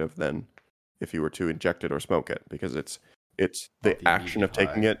addictive than if you were to inject it or smoke it because it's the action of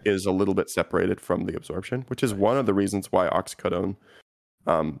taking it is a little bit separated from the absorption, which is one of the reasons why oxycodone,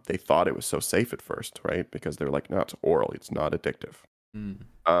 they thought it was so safe at first, right? Because they're like, no, it's oral, it's not addictive.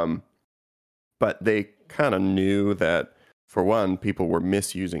 But they kind of knew that for one, people were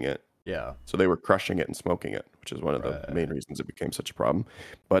misusing it. Yeah. So they were crushing it and smoking it, which is one of the main reasons it became such a problem.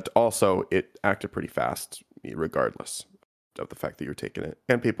 But also it acted pretty fast, regardless of the fact that you're taking it.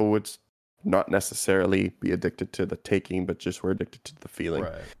 And people would not necessarily be addicted to the taking, but just were addicted to the feeling.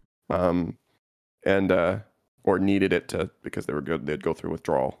 Right. Or needed it because they were good. They'd go through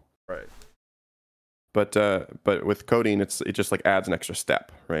withdrawal. Right. But with codeine, it just like adds an extra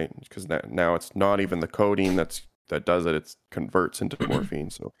step, right? Because now it's not even the codeine that does it. It converts into morphine.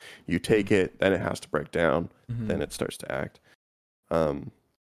 So you take it, then it has to break down, then it starts to act. So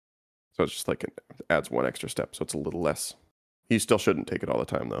it's just like it adds one extra step. So it's a little less. You still shouldn't take it all the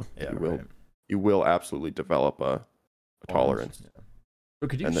time, though. Yeah, you will absolutely develop a tolerance. Yeah. So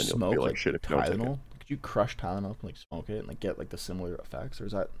could you and then smoke you'll feel like shit if you don't take Tylenol? it. Could you crush Tylenol and like smoke it and like get like the similar effects, or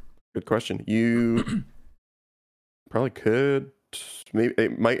is that? Good question. You probably could. Maybe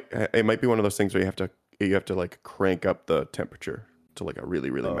it might be one of those things where you have to like crank up the temperature to like a really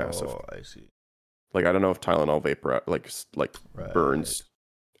massive. Oh, I see. Like I don't know if Tylenol vapor burns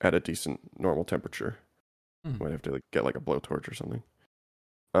at a decent normal temperature. Might have to like get like a blowtorch or something.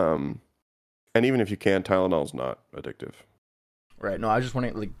 And even if you can, Tylenol's not addictive. Right. No, I was just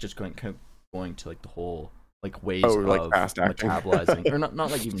wondering, like, just going to like the whole like ways like of fast acting. metabolizing, or not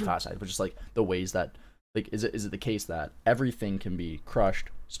like even fast acting, but just like the ways that like is it the case that everything can be crushed,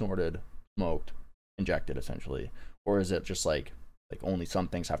 snorted, smoked, injected, essentially, or is it just like only some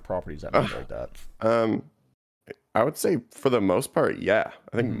things have properties that make it like that? I would say for the most part, yeah.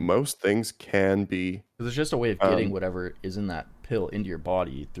 I think most things can be. Because it's just a way of getting whatever is in that pill into your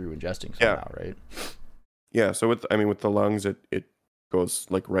body through ingesting somehow, right? Yeah. So with the lungs, it goes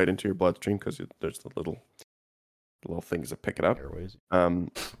like right into your bloodstream because there's the little things that pick it up. Airways.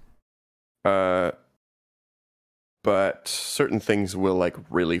 But certain things will like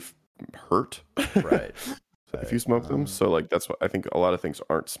really hurt. Right. If you smoke them. So like that's what I think a lot of things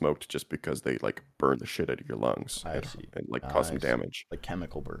aren't smoked just because they like burn the shit out of your lungs and like cause some damage. Like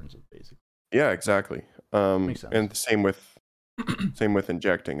chemical burns, basically. Yeah, exactly. Makes sense. And the same with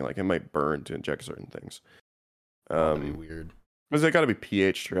injecting. Like it might burn to inject certain things. That'd be weird. Because they got to be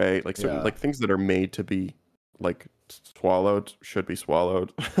pH, right? Like certain like things that are made to be like swallowed should be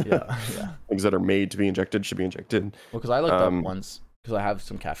swallowed. Yeah. Things that are made to be injected should be injected. Well, because I looked up once. Because I have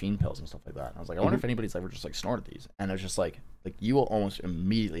some caffeine pills and stuff like that. And I was like, I wonder if anybody's ever just like snorted these. And it's just like you will almost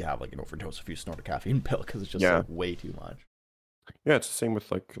immediately have like an overdose if you snort a caffeine pill because it's just like way too much. Yeah, it's the same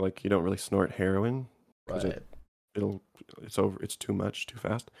with like you don't really snort heroin. Right. It's too much, too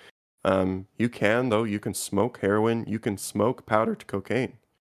fast. You can smoke heroin. You can smoke powdered cocaine.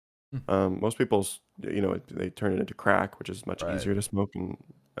 Most people's, they turn it into crack, which is much easier to smoke.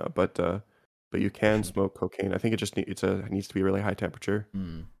 But you can smoke cocaine. I think it needs to be really high temperature.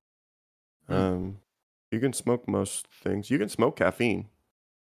 You can smoke most things. You can smoke caffeine.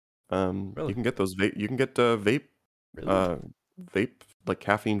 Really? You can get those vape. You can get vape. Really? Vape like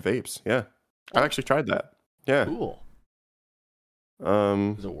caffeine vapes. Yeah. I actually tried that. Yeah. Cool.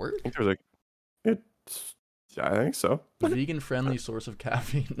 Does it work? I think there's like it's. I think so. Vegan-friendly source of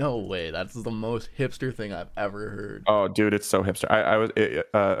caffeine. No way. That's the most hipster thing I've ever heard. Oh, dude, it's so hipster.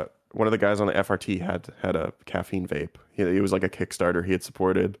 One of the guys on the FRT had a caffeine vape. He was like a Kickstarter he had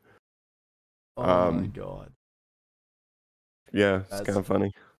supported. Oh my god. Yeah, it's kind of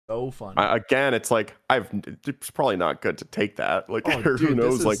funny. So funny. Again, it's like it's probably not good to take that. Like, who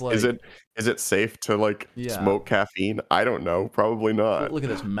knows? Like, is it safe to like smoke caffeine? I don't know. Probably not. Look at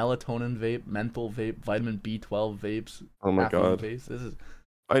this melatonin vape, menthol vape, vitamin B12 vapes. Oh my god. Vapes. This is.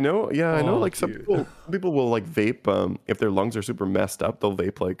 I know. Yeah, I know. Like some people will like vape. If their lungs are super messed up, they'll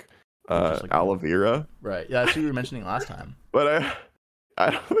vape like aloe vera. Right. Yeah, that's what you were mentioning last time. But I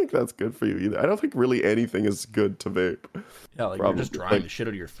don't think that's good for you either. I don't think really anything is good to vape. Yeah, like you're just drying the shit out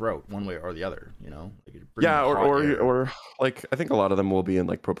of your throat one way or the other, you know? Like yeah, or like I think a lot of them will be in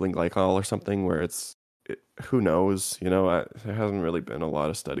like propylene glycol or something where who knows, you know, there hasn't really been a lot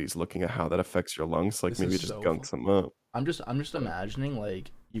of studies looking at how that affects your lungs. Like maybe it just gunks them up. I'm just imagining like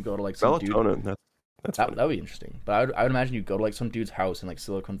you go to like some melatonin, dude. That would be interesting. But I would imagine you go to like some dude's house in like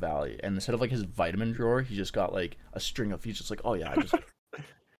Silicon Valley, and instead of like his vitamin drawer, he just got like a string of. He's just like, oh yeah, I just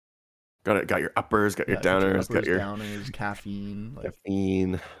got your uppers, got your downers, got your caffeine, like,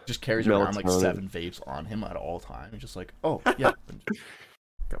 caffeine. Just carries around like 7 vapes on him at all times. Just like, oh yeah,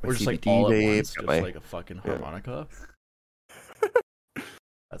 or just like all at once, just like a fucking harmonica.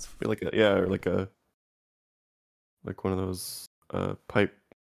 That's feel like or like one of those pipe.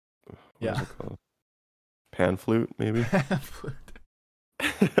 What is it called? Pan flute, maybe.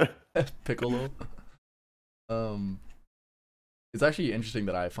 Piccolo. It's actually interesting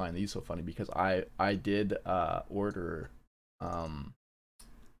that I find these so funny because I did order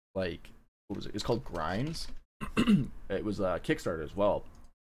like what was it? It's called Grinds. It was a Kickstarter as well.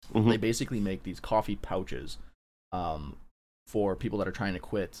 Mm-hmm. They basically make these coffee pouches for people that are trying to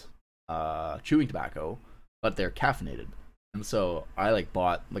quit chewing tobacco, but they're caffeinated. And so I like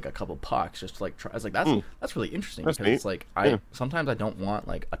bought like a couple pucks just to like try. I was like, that's really interesting because it's like sometimes I don't want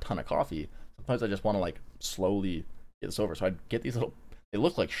like a ton of coffee. Sometimes I just want to like slowly get this over. So I'd get these little. They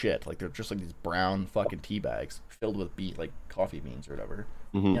look like shit. Like they're just like these brown fucking tea bags filled with like coffee beans or whatever.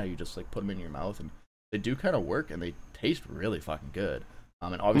 Mm-hmm. Yeah, you just like put them in your mouth and they do kind of work and they taste really fucking good.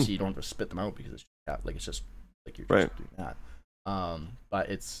 And obviously you don't have to spit them out because it's just like you're just doing that. But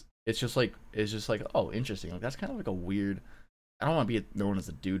it's just like oh interesting. Like that's kind of like a weird. I don't want to be known as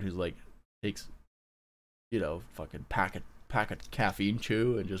a dude who's like takes, you know, fucking pack of caffeine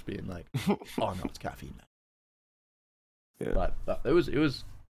chew and just being like, oh no, it's caffeine. Yeah. But it was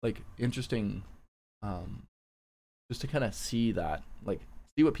like interesting, just to kind of see that, like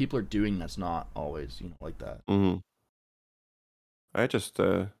see what people are doing that's not always, you know, like that. Mm-hmm. I just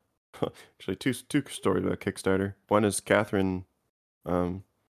actually two stories about Kickstarter. One is Catherine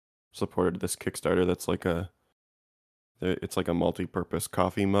supported this Kickstarter that's like it's like a multi-purpose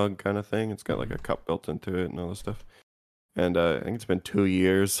coffee mug kind of thing. It's got like a cup built into it and all this stuff. And I think it's been 2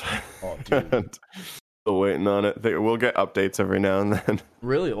 years. Oh, dude. Still waiting on it. We'll get updates every now and then.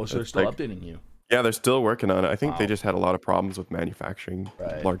 Really? Oh, so they're still updating you? Yeah, they're still working on it. I think they just had a lot of problems with manufacturing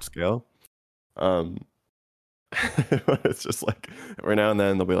large scale. It's just like every now and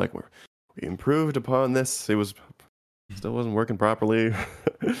then they'll be like, we improved upon this. It still wasn't working properly.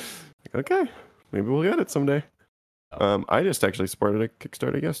 Like, okay, maybe we'll get it someday. I just actually supported a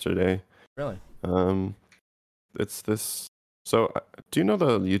Kickstarter yesterday. Really? It's this. So, do you know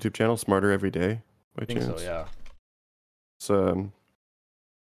the YouTube channel Smarter Every Day? By chance? So, yeah.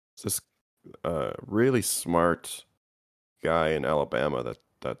 It's this really smart guy in Alabama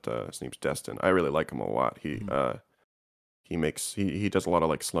that his name's Destin. I really like him a lot. He does a lot of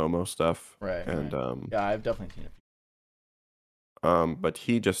like slow-mo stuff. Right. And yeah, I've definitely seen it. But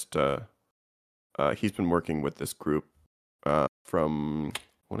he just he's been working with this group from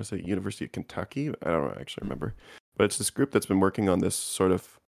I want to say University of Kentucky. I don't actually remember, but it's this group that's been working on this sort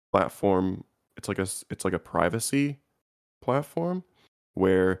of platform. It's like a privacy platform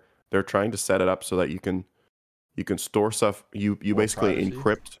where they're trying to set it up so that you can store stuff. You basically privacy?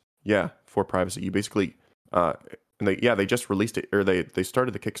 Encrypt. For privacy. You basically and they just released it, or they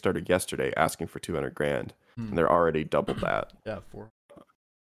started the Kickstarter yesterday asking for $200,000, and they're already doubled that. Yeah, 4.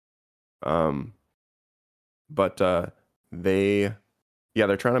 But they're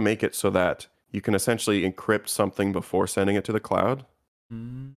trying to make it so that you can essentially encrypt something before sending it to the cloud.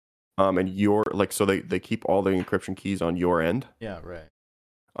 Mm-hmm. And you're like, so they keep all the encryption keys on your end. Yeah, right.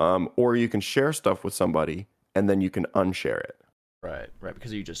 Or you can share stuff with somebody and then you can unshare it. Right,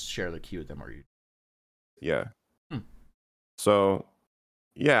 because you just share the key with them, or you. Yeah. So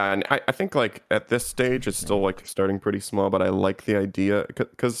Yeah, and I think like at this stage it's still like starting pretty small, but I like the idea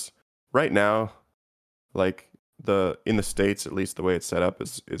because right now, like in the States, at least the way it's set up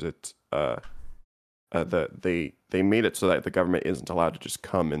is it they made it so that the government isn't allowed to just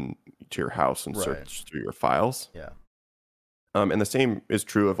come in to your house and search through your files. Yeah. And the same is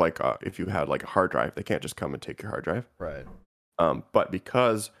true of like if you had like a hard drive, they can't just come and take your hard drive. Right. But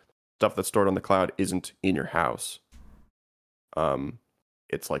because stuff that's stored on the cloud isn't in your house,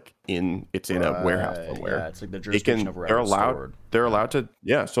 it's like in a warehouse somewhere. Yeah, it's like the jurisdiction of where it's stored. They're allowed to.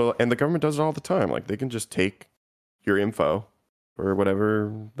 Yeah. So and the government does it all the time. Like they can just take your info or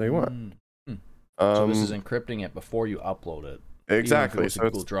whatever they want. So this is encrypting it before you upload it. Exactly. So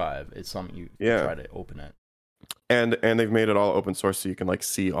Google Drive, it's something you try to open it. And they've made it all open source, so you can like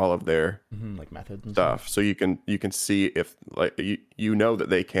see all of their like methods and stuff. So you can see if like you know that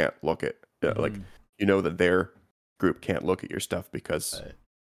they can't look at like you know that their group can't look at your stuff because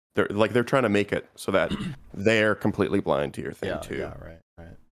they're trying to make it so that they're completely blind to your thing too. Yeah, right.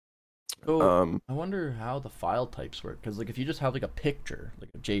 So I wonder how the file types work, because like if you just have like a picture, like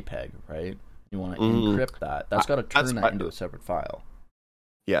a JPEG, right? You want to encrypt that. That's got to turn that into a separate file.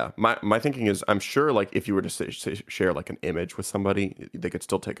 Yeah, my thinking is, I'm sure like if you were to share like an image with somebody, they could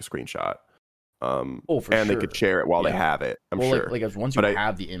still take a screenshot. For sure. They could share it while they have it. I'm sure. Like once you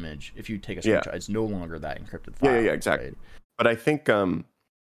have the image, if you take a screenshot, it's no longer that encrypted file. Yeah, exactly. Right? But I think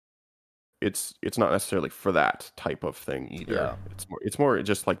it's not necessarily for that type of thing either. Yeah. It's more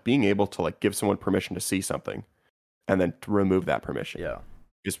just like being able to like give someone permission to see something, and then to remove that permission. Yeah,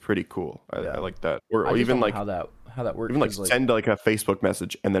 is pretty cool. I like that. Or even like how that works. Even like send like a Facebook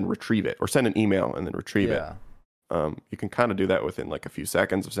message and then retrieve it, or send an email and then retrieve it. You can kind of do that within like a few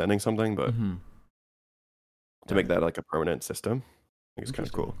seconds of sending something, but to make that like a permanent system, I think it's kind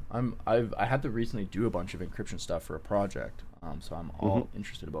of cool. I had to recently do a bunch of encryption stuff for a project, so I'm all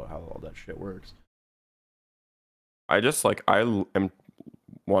interested about how all that shit works. I just like I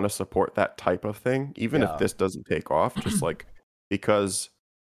want to support that type of thing, even if this doesn't take off, just like because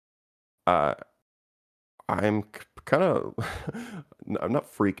I'm kind of I'm not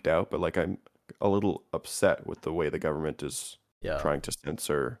freaked out, but like I'm a little upset with the way the government is trying to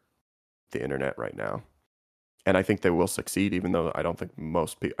censor the internet right now. And I think they will succeed, even though I don't think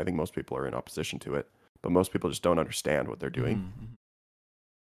I think most people are in opposition to it, but most people just don't understand what they're doing.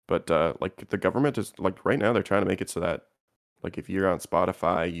 But like the government is like right now they're trying to make it so that like if you're on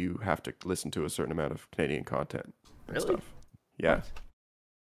Spotify, you have to listen to a certain amount of Canadian content and stuff. Yeah. What?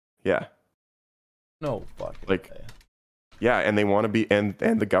 Yeah. No, fuck. Like, yeah, and they want to be, and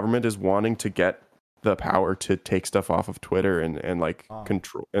the government is wanting to get the power to take stuff off of Twitter and like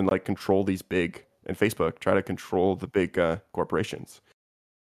control these big, and Facebook try to control the big corporations,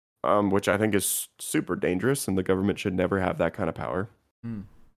 which I think is super dangerous, and the government should never have that kind of power.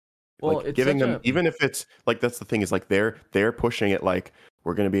 Well, like, it's giving them, even if it's like that's the thing is like they're pushing it like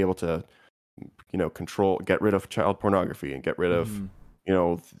we're going to be able to, get rid of child pornography and get rid of.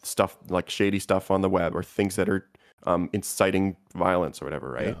 Stuff like shady stuff on the web or things that are inciting violence or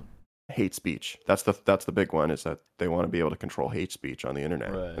whatever, right? Yeah. Hate speech. That's the big one, is that they want to be able to control hate speech on the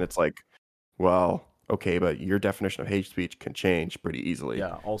internet. Right. And it's like, well, okay, but your definition of hate speech can change pretty easily.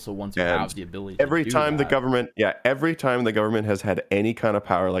 Yeah. Also, once you have the ability every time the government has had any kind of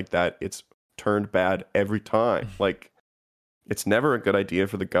power like that, it's turned bad every time. Like, it's never a good idea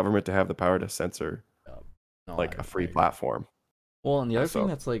for the government to have the power to censor a free platform. Well, and the other thing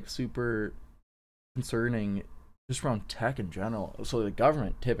that's like super concerning just around tech in general, so the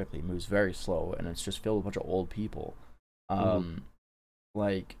government typically moves very slow and it's just filled with a bunch of old people.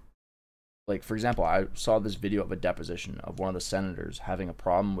 Like for example, I saw this video of a deposition of one of the senators having a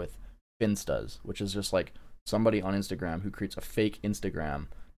problem with Finstas, which is just like somebody on Instagram who creates a fake Instagram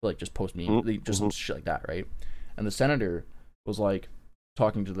to like just post just some shit like that, right? And the senator was like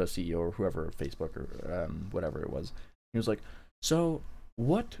talking to the CEO or whoever of Facebook or whatever it was. He was like, so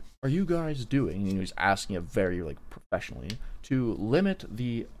what are you guys doing? And he was asking it very like professionally to limit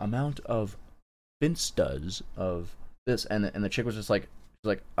the amount of Finstas of this, and the chick was just like,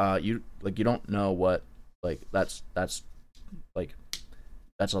 you don't know what like that's like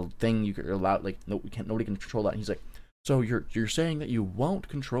that's a thing you're allowed, like nobody can control that. And he's like, so you're saying that you won't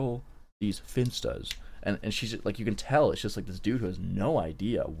control these Finstas, and she's like, you can tell it's just like this dude who has no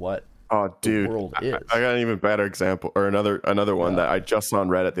idea what. Oh, dude! I got an even better example, or another one that I just saw on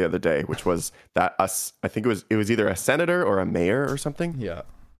Reddit the other day, which was that I think it was either a senator or a mayor or something. Yeah,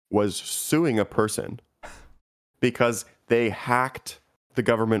 was suing a person because they hacked the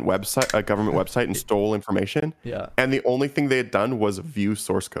government website, and stole information. Yeah, and the only thing they had done was view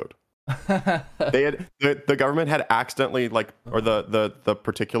source code. They had the government had accidentally like, or the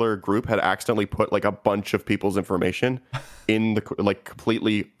particular group had accidentally put like a bunch of people's information in the like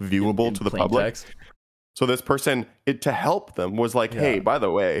completely viewable in to the plain public. text. So this person, it to help them was like, hey, Yeah. by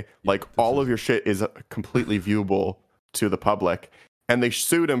the way, like all of your shit is completely viewable to the public, and they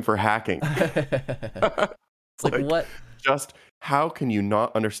sued him for hacking. It's Like like, what? just how can you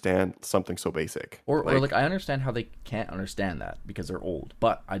not understand something so basic? Or like I understand how they can't understand that because they're old,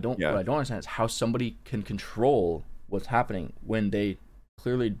 but I don't. Yeah. What I don't understand is how somebody can control what's happening when they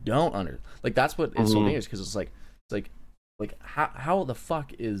clearly don't under. Like that's what is so dangerous because it's like how the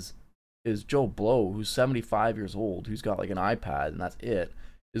fuck is Joe Blow, who's 75 years old, who's got like an iPad and that's it,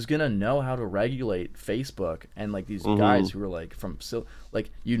 is gonna know how to regulate Facebook and like these guys who are like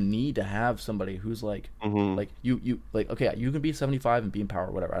like you need to have somebody who's like you like okay, you can be 75 and be in power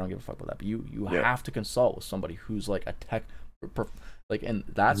or whatever, I don't give a fuck about that, but you have to consult with somebody who's like a tech like, and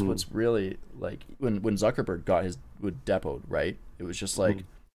that's what's really like when Zuckerberg got his with depoed, right? It was just like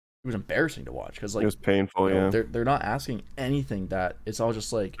it was embarrassing to watch because like it was painful. you know, Yeah, they're not asking anything that it's all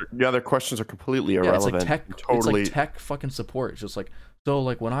just like their questions are completely irrelevant. it's like tech, totally. it's like tech fucking support. It's just like so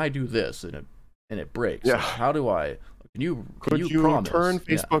like when I do this and it breaks, Yeah. like, how do I? Could you promise? turn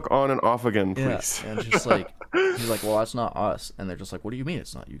Facebook on and off again, please? Yeah. And just like he's like, well, that's not us, and they're just like, what do you mean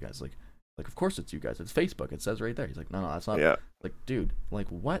it's not you guys? Like of course it's you guys. It's Facebook. It says right there. He's like, no, that's not. Yeah. Like, dude, like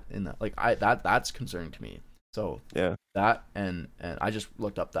what in that? Like that's concerning to me. So yeah, that and I just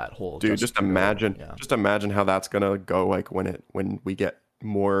looked up that whole dude. Just imagine how that's gonna go. Like when we get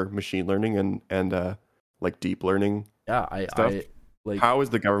more machine learning and like deep learning. Yeah, I like. How is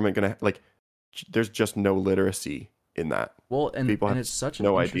the government gonna like? There's just no literacy in that. Well, and people and have it's such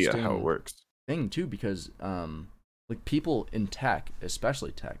no an idea interesting how it works. thing too because like people in tech,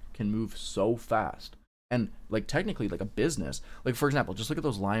 especially tech, can move so fast. And like technically like a business, like for example, just look at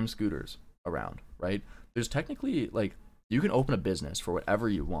those Lime scooters around, right? There's technically like you can open a business for whatever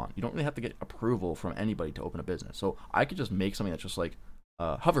you want. You don't really have to get approval from anybody to open a business. So I could just make something that's just like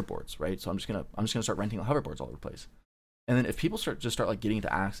hoverboards, right? So I'm just gonna start renting hoverboards all over the place. And then if people start like getting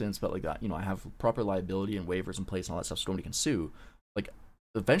into accidents, but like that, you know, I have proper liability and waivers in place and all that stuff, so nobody can sue. Like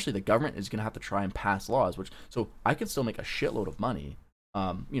eventually, the government is gonna have to try and pass laws, which so I can still make a shitload of money,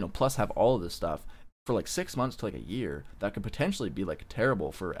 you know, plus have all of this stuff for like 6 months to like a year. That could potentially be like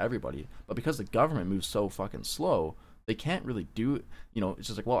terrible for everybody. But because the government moves so fucking slow, they can't really do it. You know, it's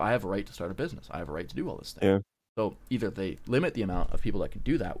just like, well, I have a right to start a business. I have a right to do all this thing. Yeah. So either they limit the amount of people that can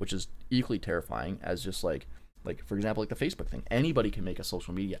do that, which is equally terrifying as just like for example, like the Facebook thing. Anybody can make a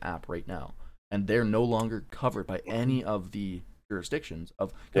social media app right now, and they're no longer covered by any of the jurisdictions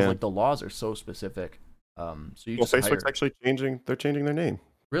of because like the laws are so specific. So you just Facebook's actually changing. They're changing their name.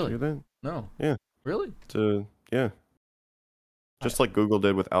 Really? No. Yeah. Really? Just like Google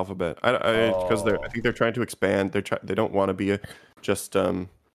did with Alphabet. Because I think they're trying to expand. They don't want to be just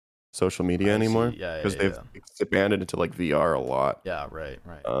social media anymore because they've expanded into like VR a lot. Yeah, right.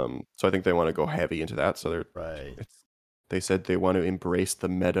 So I think they want to go heavy into that. So they're right. They said they want to embrace the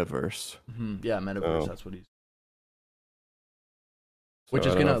metaverse. Yeah, metaverse. That's what he's. Which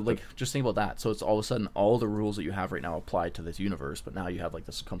is gonna like just think about that. So it's all of a sudden all the rules that you have right now apply to this universe, but now you have like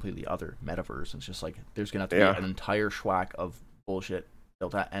this completely other metaverse. And it's just like there's gonna have to be an entire schwack of bullshit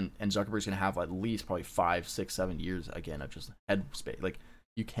built out, and Zuckerberg's gonna have at least probably 5, 6, 7 years again of just head space. Like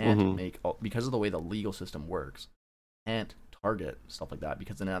you can't make because of the way the legal system works, can't target stuff like that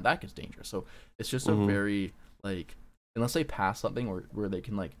because then that gets dangerous. So it's just a very like unless they pass something where they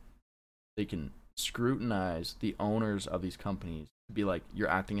can scrutinize the owners of these companies to be like you're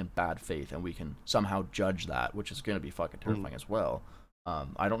acting in bad faith and we can somehow judge that, which is going to be fucking terrifying as well.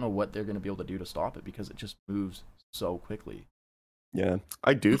 I don't know what they're going to be able to do to stop it because it just moves so quickly. Yeah,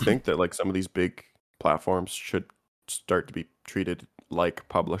 I do think that like some of these big platforms should start to be treated like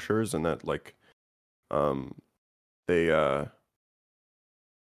publishers, and that like they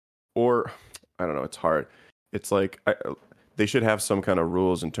or I don't know, it's hard. It's like they should have some kind of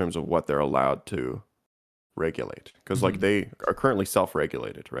rules in terms of what they're allowed to regulate, because like they are currently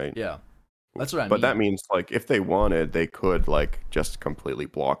self-regulated, right? Yeah, that's what I mean. But that means like if they wanted, they could like just completely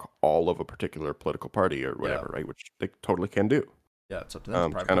block all of a particular political party or whatever, right? Which they totally can do. Yeah, it's up to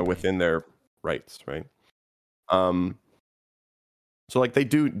them. Kind of within their rights, right? So like they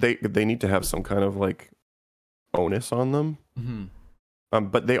need to have some kind of like onus on them.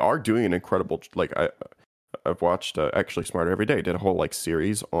 But they are doing an incredible like I've watched actually Smarter Every Day did a whole like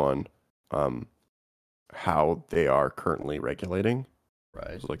series on how they are currently regulating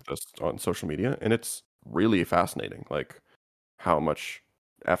like this on social media, and it's really fascinating like how much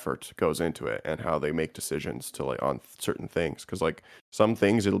effort goes into it and how they make decisions to like on certain things. Because like some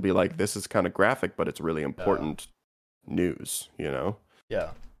things it'll be like this is kind of graphic, but it's really important news, you know?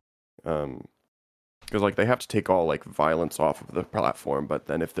 Yeah. Because like they have to take all like violence off of the platform, but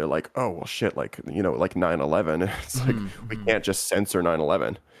then if they're like, oh well shit, like you know, like 9/11, it's like we can't just censor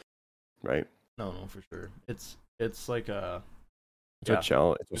 9/11, right? No, for sure. It's like It's a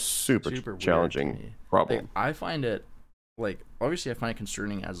challenge. It's a super challenging problem. Like, I find it like obviously I find it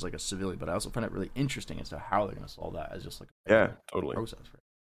concerning as like a civilian, but I also find it really interesting as to how they're gonna solve that as just like totally process, right?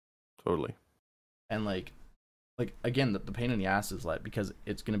 Totally. And like again, the pain in the ass is like because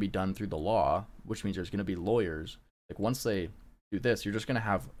it's gonna be done through the law, which means there's gonna be lawyers. Like once they do this, you're just gonna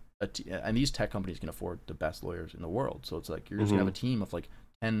have and these tech companies can afford the best lawyers in the world. So it's like you're just gonna have a team of like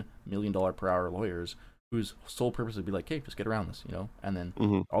 $10 million per hour lawyers whose sole purpose would be like, hey, just get around this, you know? And then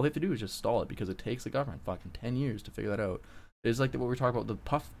all they have to do is just stall it because it takes the government fucking 10 years to figure that out. It's like what we were talking about,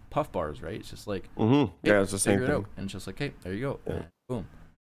 the puff bars, right? It's just like, hey, it's the same thing. Out. And it's just like, hey, there you go. Yeah. Boom.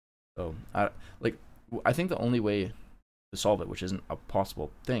 So, I think the only way to solve it, which isn't a possible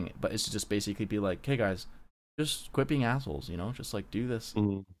thing, but it's to just basically be like, hey, guys, just quit being assholes, you know? Just like do this.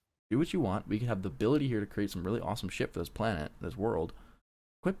 Do what you want. We can have the ability here to create some really awesome shit for this planet, this world.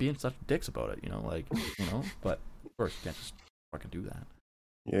 Quit being such dicks about it, you know, like, you know, but of course you can't just fucking do that.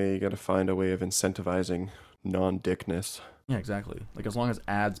 Yeah, you gotta find a way of incentivizing non-dickness. Yeah, exactly. Like, as long as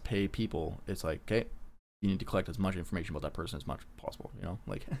ads pay people, it's like, okay, you need to collect as much information about that person as much as possible, you know,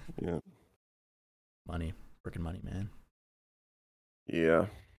 like, yeah. Money, freaking money, man. Yeah.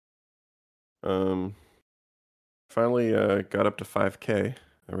 Finally, got up to 5K.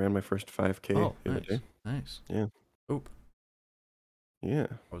 I ran my first 5K the other day. Nice. Yeah. Oop. Yeah.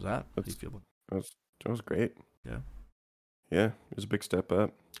 What was that? How do you feel about that was great. Yeah. Yeah, it was a big step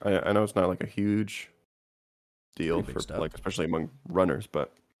up. I know it's not like a huge deal for like especially among runners,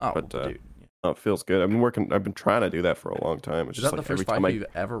 but dude, it feels good. I've been trying to do that for a long time. It's Is just that like the first 5K you've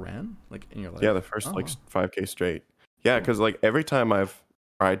ever ran, like in your life? Yeah, the first like 5K straight. Yeah, because like every time I've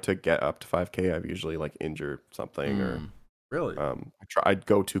tried to get up to 5K, I've usually like injured something or really. I'd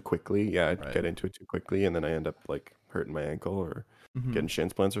go too quickly. Yeah, I'd get into it too quickly, and then I end up like hurting my ankle or getting shin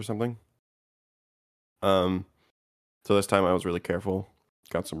splints or something. So this time I was really careful.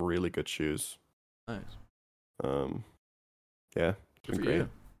 Got some really good shoes. Nice. Yeah, it's been great. You.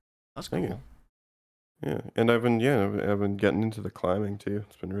 That's cool. Thank you. Yeah, and I've been getting into the climbing too.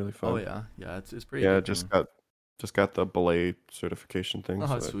 It's been really fun. Oh yeah, it's pretty. Yeah, just got the belay certification thing.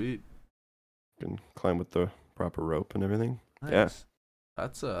 Oh, so sweet. Can climb with the proper rope and everything. Nice. Yeah,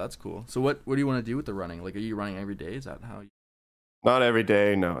 that's cool. So what do you want to do with the running? Like, are you running every day? Is that how? Not every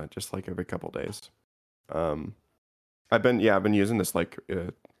day. No, just like every couple days. I've been using this like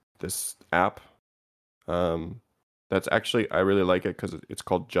this app. That's actually I really like it because it's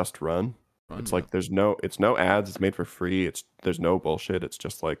called Just Run. It's like it's no ads. It's made for free. There's no bullshit. It's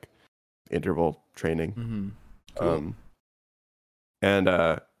just like interval training. Cool. And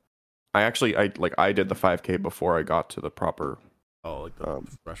I did the 5K before I got to the proper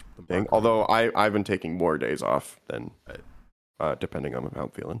fresh thing. Although I've been taking more days off than depending on how I'm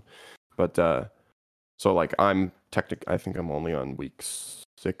feeling. But so like I think I'm only on week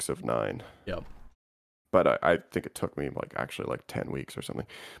 6 of 9. Yep. But I think it took me like actually like 10 weeks or something.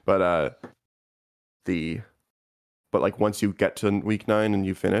 But like once you get to week 9 and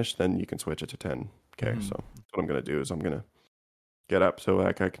you finish, then you can switch it to 10K. So what I'm gonna do is I'm gonna get up so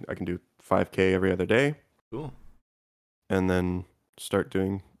I can do 5K every other day. Cool. And then start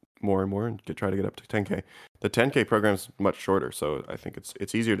doing more and more and try to get up to 10K. The 10K program's much shorter, so I think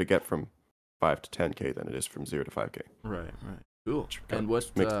it's easier to get from 5 to 10K than it is from 0 to 5K. Right. Cool. And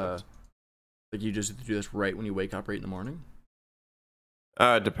what's like you just do this right when you wake up, right in the morning?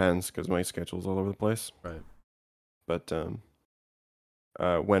 It depends because my schedule's all over the place. Right. But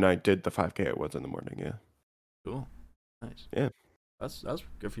when I did the 5K, it was in the morning. Yeah. Cool. Nice. Yeah. That's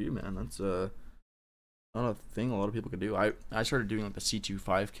good for you, man. That's not a thing a lot of people could do. I started doing like the C2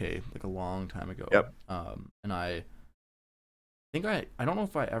 5K like a long time ago. Yep. And I think I don't know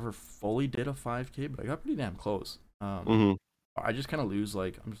if I ever fully did a 5K, but I got pretty damn close. I just kind of lose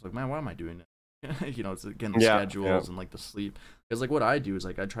like I'm just like, man, why am I doing it? You know, it's again the schedules and like the sleep. Because like what I do is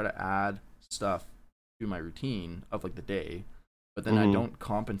like I try to add stuff to my routine of like the day, but then I don't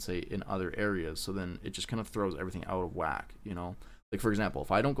compensate in other areas. So then it just kind of throws everything out of whack. You know, like for example,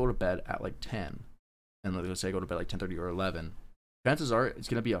 if I don't go to bed at like 10, and let's say I go to bed like 10:30 or 11, chances are it's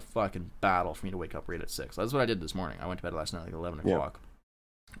gonna be a fucking battle for me to wake up right at 6. That's what I did this morning. I went to bed last night like 11 o'clock,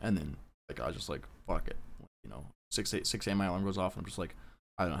 and then like I was just like fuck it, you know, 6 a.m. my alarm goes off, and I'm just like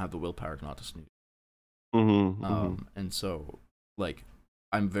I don't have the willpower not to snooze. And so like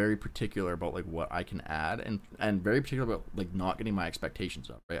I'm very particular about like what I can add, and very particular about like not getting my expectations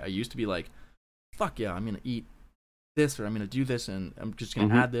up. Right. I used to be like, fuck yeah, I'm gonna eat this, or I'm gonna do this, and I'm just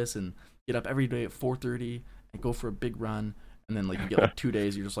gonna add this, and get up every day at 4:30 and go for a big run, and then like you get like 2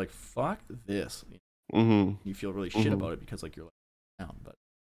 days, you're just like, fuck this. You feel really shit about it because like you're like down, but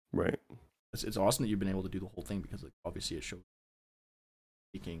right. It's awesome that you've been able to do the whole thing, because like obviously it shows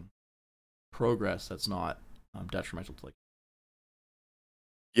making progress that's not detrimental to like.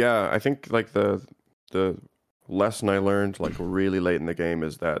 Yeah, I think like the lesson I learned like really late in the game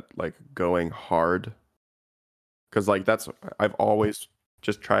is that like going hard, because like that's I've always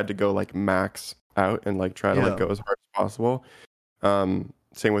just tried to go like max out and like try to like go as hard as possible.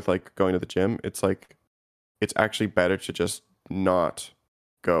 Same with like going to the gym. It's like it's actually better to just not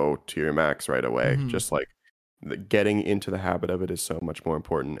go to your max right away. Just like getting into the habit of it is so much more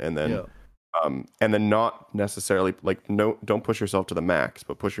important, and then not necessarily like don't push yourself to the max,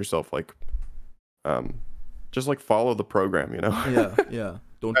 but push yourself like just like follow the program, you know.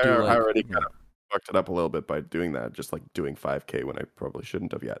 Don't do I already kind of fucked it up a little bit by doing that, just like doing 5K when I probably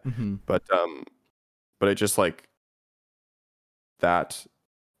shouldn't have yet. But I just like that,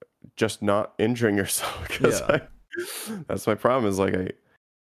 just not injuring yourself, because that's my problem. Is like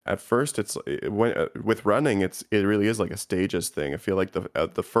at first with running, it really is like a stages thing. I feel like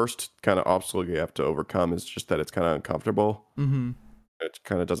the first kind of obstacle you have to overcome is just that it's kind of uncomfortable. It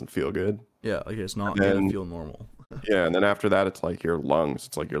kind of doesn't feel good. Like it's not gonna feel normal. And then after that, it's like your lungs.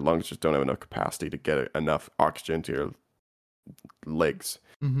 It's like your lungs just don't have enough capacity to get enough oxygen to your legs.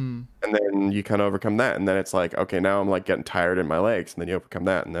 And then you kind of overcome that, and then it's like, okay, now I'm like getting tired in my legs, and then you overcome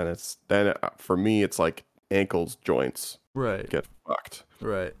that, and then for me it's like ankles, joints get fucked.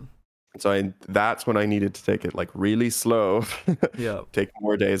 So that's when I needed to take it like really slow. Take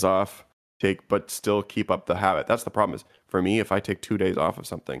more days off, but still keep up the habit. That's the problem. Is for me, if I take 2 days off of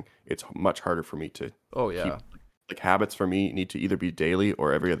something, it's much harder for me to keep, like habits for me need to either be daily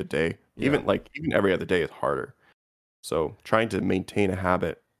or every other day. Even every other day is harder. So trying to maintain a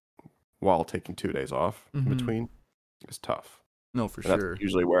habit while taking 2 days off in between is tough. No, for sure. That's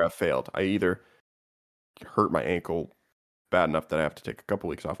usually where I failed. I either hurt my ankle bad enough that I have to take a couple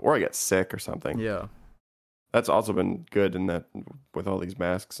weeks off, or I get sick or something. That's also been good in that with all these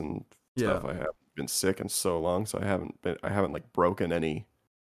masks and stuff. I have been sick in so long, so I haven't like broken any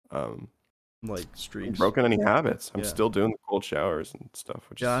like streaks, broken any habits. I'm still doing the cold showers and stuff.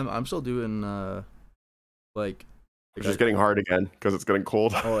 I'm still doing it's just getting hard again because it's getting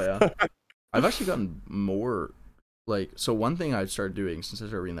cold. I've actually gotten more like, so one thing I've started doing since I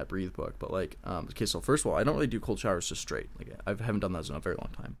started reading that Breathe book, but like okay, so first of all, I don't really do cold showers just straight. Like I haven't done those in a very long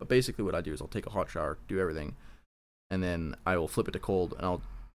time, but basically what I do is I'll take a hot shower, do everything, and then I will flip it to cold, and I'll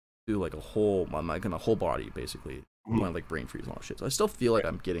do like a whole body basically, my like brain freeze and all that shit. So I still feel like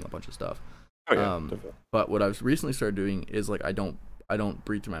I'm getting a bunch of stuff. But what I've recently started doing is like I don't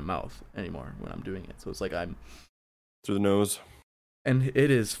breathe through my mouth anymore when I'm doing it. So it's like I'm through the nose, and it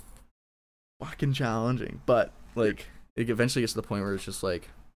is fucking challenging. But like it eventually gets to the point where it's just like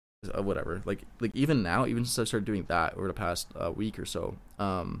whatever. Like even now, even since I started doing that over the past week or so,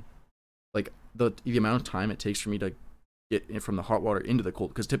 like the amount of time it takes for me to get in from the hot water into the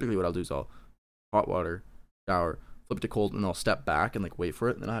cold, because typically what I'll do is I'll hot water, shower, flip it to cold, and then I'll step back and like wait for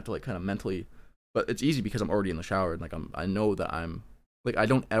it, and then I have to like kind of mentally, but it's easy because I'm already in the shower, and like I know that I'm like, I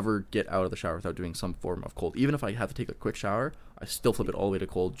don't ever get out of the shower without doing some form of cold. Even if I have to take a quick shower, I still flip it all the way to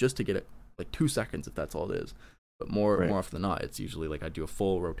cold just to get it like 2 seconds if that's all it is. But more often than not, it's usually like I do a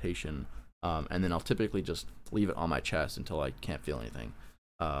full rotation, and then I'll typically just leave it on my chest until I can't feel anything.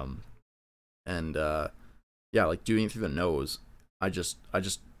 Like doing it through the nose, I just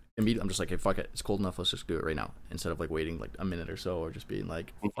immediately I'm just like, hey, fuck it, it's cold enough, let's just do it right now, instead of like waiting like a minute or so, or just being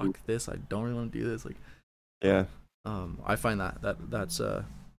like, fuck this, I don't really want to do this. Like, I find that's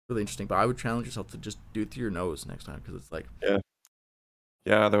really interesting, but I would challenge yourself to just do it through your nose next time, because it's like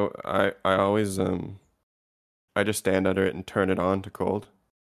though I always I just stand under it and turn it on to cold.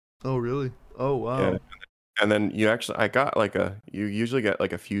 Oh really? Oh wow. And then you usually get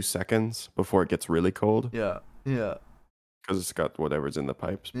like a few seconds before it gets really cold. Because it's got whatever's in the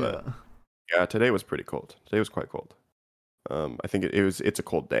pipes. But today was pretty cold. Today was quite cold. I think it's a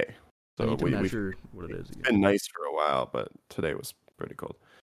cold day. So I need to measure what it is again. It's been nice for a while, but today was pretty cold.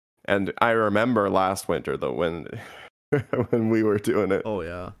 And I remember last winter though, when when we were doing it. Oh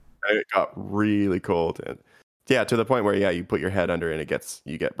yeah. It got really cold, and to the point where you put your head under and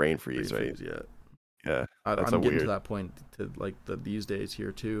you get brain freeze, right? Yeah. I'm getting to that point to like these days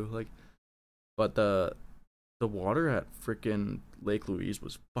here too. Like, but the water at frickin' Lake Louise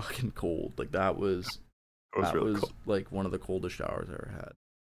was fucking cold. Like that was really cold. Like one of the coldest showers I ever had.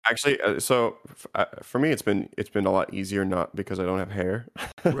 Actually, for me, it's been a lot easier, not because I don't have hair.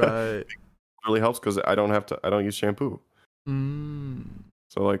 Right. It really helps because I don't use shampoo. Mm.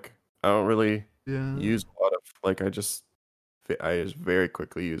 So like I don't really Yeah. use a lot of like I just very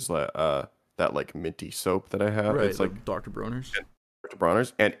quickly use that like minty soap that I have. Right. It's like Like Dr. Bronner's.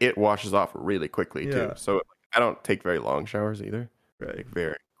 Bronner's, and it washes off really quickly too. Yeah. So like, I don't take very long showers either. Right. Like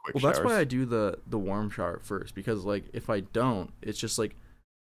very quick Well, that's why showers. I do the warm shower first, because like if I don't, it's just like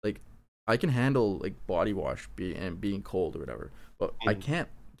I can handle like body wash being cold or whatever, but I Mhm. can't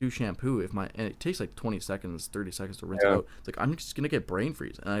do shampoo and it takes like 20 seconds, 30 seconds to rinse it Yeah, out. It's like I'm just gonna get brain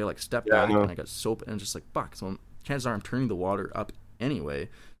freeze, and I like step yeah, I back know. and I got soap and just like fuck. So chances are I'm turning the water up anyway.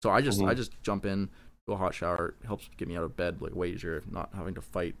 So I just jump in, go a hot shower. It helps get me out of bed like way easier, not having to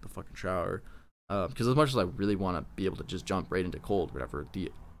fight the fucking shower. Because as much as I really want to be able to just jump right into cold, whatever,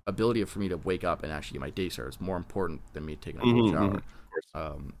 the ability for me to wake up and actually get my day started is more important than me taking a cold Of shower.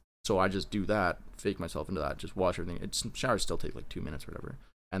 course. So I just do that, fake myself into that, just wash everything. Showers still take like 2 minutes or whatever,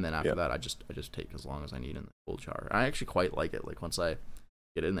 and then after Yeah, that, I just take as long as I need in the cold shower. I actually quite like it. Like once I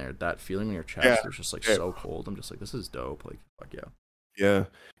get in there, that feeling in your yeah, chest is just like yeah, so cold. I'm just like, this is dope. Like fuck yeah. yeah,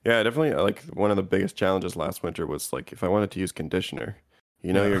 yeah. Definitely. Like one of the biggest challenges last winter was like if I wanted to use conditioner,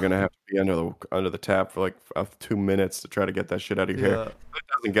 Yeah. you're gonna have to be under the tap for like 2 minutes to try to get that shit out of your hair. Yeah. It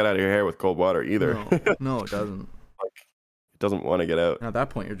doesn't get out of your hair with cold water either. No, Like no, it doesn't. it doesn't want to get out. And at that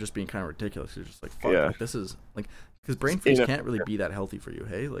point, you're just being kind of ridiculous. You're just like, fuck, Yeah. like this is like, because It's brain freeze in can't really be that healthy for you.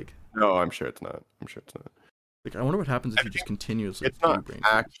 Hey, No, I'm sure it's not. I'm sure it's not. I wonder what happens I if you just think continuously it's do not brain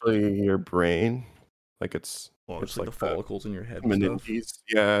freeze. actually your brain. Like Well, it's just like the like the follicles in your head and stuff. meninges.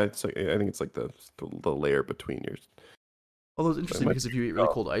 Yeah, it's like I think it's like the layer between yours. Although it's So it interesting might because if be you eat really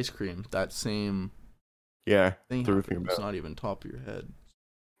cold ice cream, that same yeah, thing the roof of your happens. It's mouth. not even top of your head.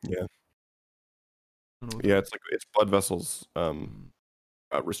 Yeah. I don't know what Yeah, that. it's like it's blood vessels Mm.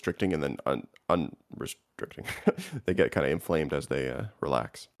 restricting and then unrestricting. They get kind of inflamed as they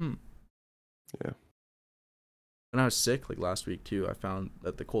relax. Hmm. Yeah. When I was sick, like last week too, I found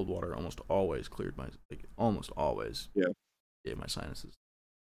that the cold water almost always cleared my, like almost always Yeah. gave my sinuses.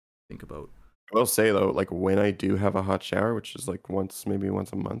 Think about. I will say though, like when I do have a hot shower, which is like maybe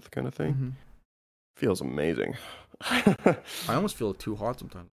once a month kind of thing, Mm-hmm. feels amazing. I almost feel too hot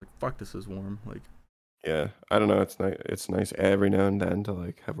sometimes. Like fuck, this is warm. Like. Yeah, I don't know. It's nice. It's nice every now and then to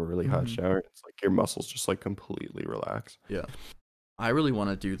like have a really hot Mm-hmm. shower. It's like your muscles just like completely relax. Yeah. I really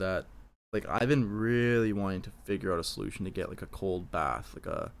want to do that. Like I've been really wanting to figure out a solution to get like a cold bath, like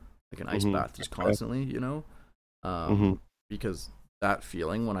an ice Mm-hmm. bath just constantly, you know? Mm-hmm. Because that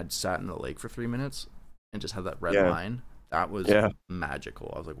feeling when I'd sat in the lake for 3 minutes and just had that red Yeah, line, that was yeah.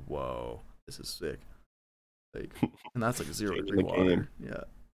 magical. I was like, whoa, this is sick. Like, and that's like zero Changing degree the game. water. Yeah.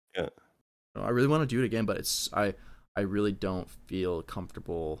 Yeah. No, I really want to do it again, but I really don't feel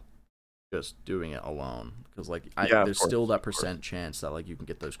comfortable just doing it alone because like Yeah, of there's course, still that of course. percent chance that like you can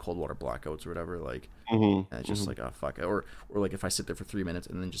get those cold water blackouts or whatever, like, and it's Mm-hmm. just Mm-hmm. like, oh fuck it. Or like if I sit there for 3 minutes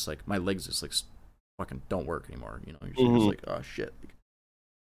and then just like my legs just like fucking don't work anymore, you know, you're just Mm-hmm. like, oh shit. Like,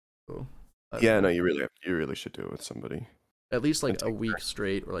 so I don't Yeah, no, know. you really should do it with somebody At least and like a take week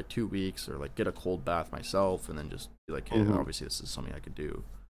straight or like 2 weeks or like get a cold bath myself and then just be like, hey, Mm-hmm. obviously this is something I could do.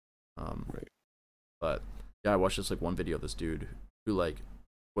 um Right. but yeah, I watched this like one video of this dude who like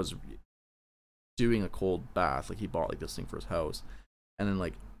was doing a cold bath. Like he bought like this thing for his house, and then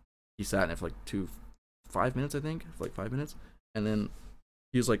like he sat in it for like 5 minutes, I think, for like 5 minutes, and then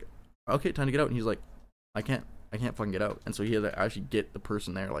he was like, "Okay, time to get out." And he's like, I can't fucking get out." And so he had to actually get the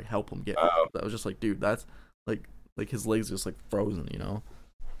person there, like help him get. Oh, That was just like, dude, that's like his legs just like frozen, you know?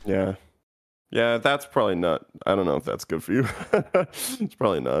 yeah. Yeah, that's probably not. I don't know if that's good for you. It's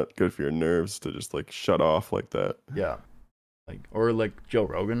probably not good for your nerves to just like shut off like that. Yeah. Like or like Joe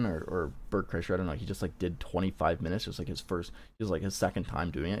Rogan or Bert Kreischer, I don't know. He just like did 25 minutes, just like his second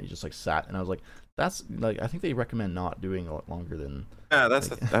time doing it. He just like sat, and I was like, that's like I think they recommend not doing a lot longer than Yeah, like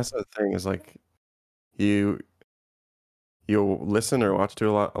that's the thing is like you you'll listen or watch to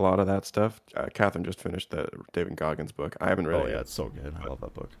a lot of that stuff. Catherine just finished that David Goggins book. I haven't read oh it yeah, yet, it's so good. I love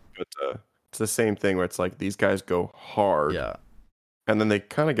that book. but it's the same thing where it's like these guys go hard Yeah, and then they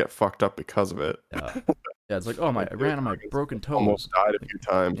kind of get fucked up because of it. yeah, yeah. It's like, oh my, Like I David ran on my Goggins broken almost toes. died a Like, few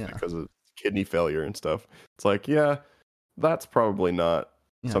times yeah, because of kidney failure and stuff. It's like, yeah, that's probably not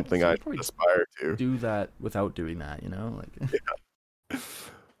yeah. something So I you probably aspire to. do that without doing that, you know? Like,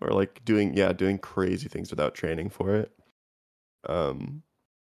 Or like doing crazy things without training for it. Um,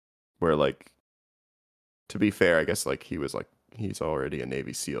 where like to be fair, I guess like he's already a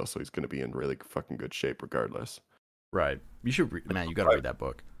Navy SEAL, so he's gonna be in really fucking good shape regardless. right? You should, man. You gotta read that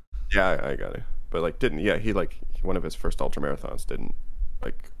book. Yeah, I got it. But like didn't he like one of his first ultra marathons didn't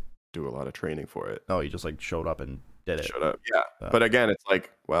like do a lot of training for it. Oh, you just like showed up and did it. Showed up, yeah. But again, it's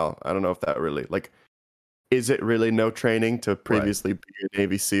like, well, I don't know if that really like. Is it really no training to previously be a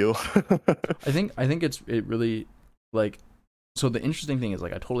Navy SEAL? I think it really like. So the interesting thing is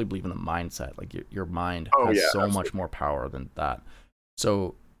like I totally believe in the mindset. Like your mind has so absolutely. Much more power than that.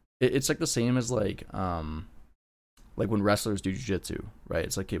 So it's like the same as like when wrestlers do jiu-jitsu, right?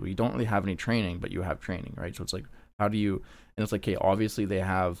 It's like, okay, well, you don't really have any training, but you have training, right? So it's like, how do you? And it's like, okay, obviously they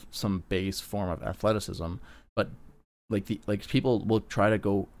have some base form of athleticism, but like people will try to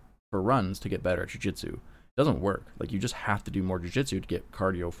go for runs to get better at jiu-jitsu. Doesn't work. Like you just have to do more jiu-jitsu to get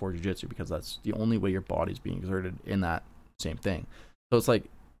cardio for jiu-jitsu because that's the only way your body's being exerted in that same thing. So it's like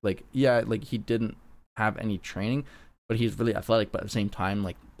yeah, like he didn't have any training, but he's really athletic. But at the same time,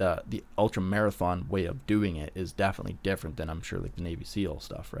 like the ultra marathon way of doing it is definitely different than I'm sure like the Navy SEAL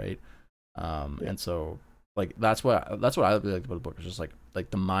stuff, right? And so like that's what I really like about the book. It's just like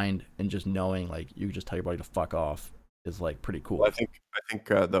the mind and just knowing like you can just tell your body to fuck off is like pretty cool. Well, I think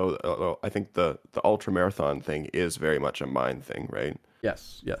though I think the ultra marathon thing is very much a mind thing, right?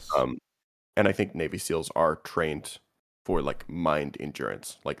 Yes. And I think Navy SEALs are trained for like mind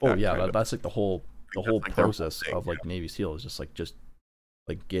endurance, like that's like the whole like process of like Navy SEAL is just like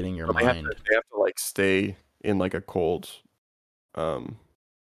getting your mind. They have to like stay in like a cold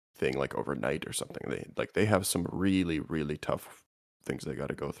thing like overnight or something. They have some really really tough things they got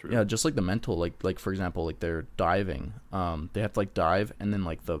to go through. Yeah, just like the mental, like for example, like they're diving, they have to like dive, and then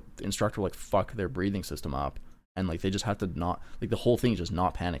like the instructor will like fuck their breathing system up, and like they just have to not like the whole thing is just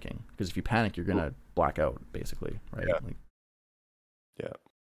not panicking, because if you panic, you're gonna black out basically, right? Yeah.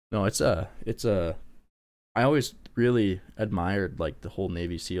 No, it's a. I always really admired like the whole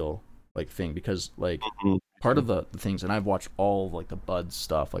Navy SEAL like thing because like part of the things, and I've watched all of, like the Buds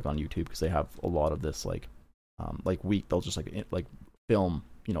stuff like on YouTube because they have a lot of this like week they'll just like film,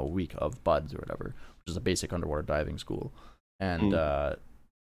 you know, a week of Buds or whatever, which is a basic underwater diving school, and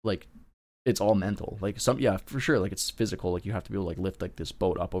like it's all mental, like for sure, like it's physical, like you have to be able to like lift like this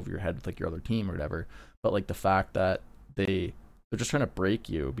boat up over your head with like your other team or whatever, but like the fact that they're just trying to break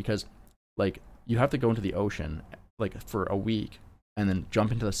you because like you have to go into the ocean like for a week and then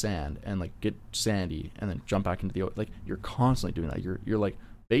jump into the sand and like get sandy and then jump back into the ocean. Like you're constantly doing that, you're like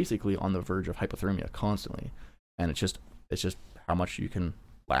basically on the verge of hypothermia constantly, and it's just how much you can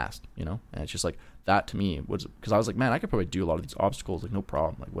last, you know? And it's just like that to me was because I was like, man, I could probably do a lot of these obstacles, like no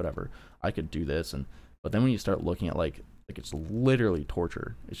problem, like whatever, I could do this. But then when you start looking at like it's literally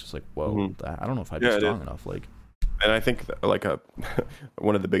torture, it's just like, whoa, I don't know if I'd be strong enough. Like, and I think that, like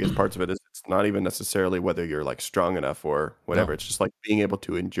one of the biggest parts of it is it's not even necessarily whether you're like strong enough or whatever. No. It's just like being able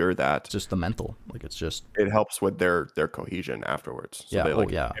to endure that. It's just the mental, like it's just it helps with their cohesion afterwards. So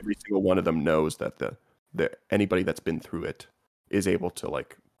every single one of them knows that the anybody that's been through it is able to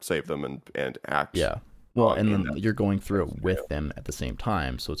like save them and act. Yeah. Well, and then you're going through it with them at the same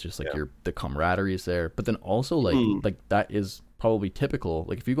time, so it's just like the camaraderie is there. But then also like that is probably typical.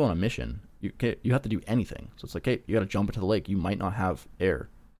 Like if you go on a mission, you have to do anything. So it's like, hey, you got to jump into the lake. You might not have air.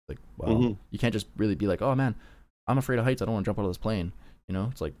 Like, well, you can't just really be like, oh man, I'm afraid of heights. I don't want to jump out of this plane. You know,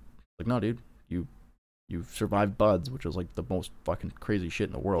 it's like no, dude, you've survived Buds, which was like the most fucking crazy shit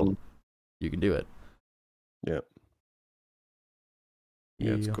in the world. You can do it. Yeah.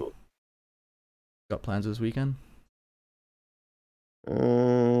 Yeah, it's cool. Got plans this weekend?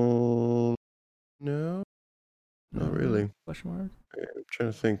 No, not really. Question mark? I'm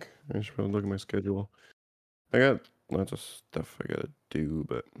trying to think. I just want to look at my schedule. I got lots of stuff I gotta do,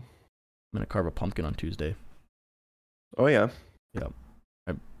 but I'm gonna carve a pumpkin on Tuesday. Oh yeah. Yeah.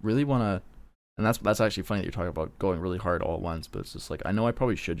 I really wanna, and that's actually funny that you're talking about going really hard all at once, but it's just like I know I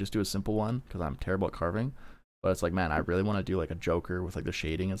probably should just do a simple one because I'm terrible at carving. But it's like, man, I really want to do like a Joker with like the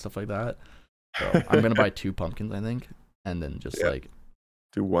shading and stuff like that. So I'm gonna buy 2 pumpkins, I think, and then just like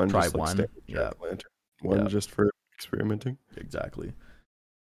do one, try just, one, like, one just for experimenting. Exactly.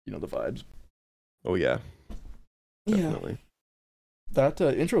 You know the vibes. Oh yeah, definitely. Yeah.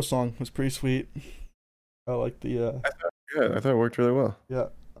 That intro song was pretty sweet. I like the. I thought it worked really well. Yeah,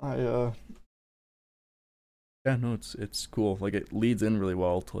 Yeah, no, it's cool. Like it leads in really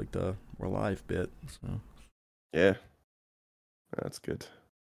well to like the "We're Live" bit. So. Yeah, that's good.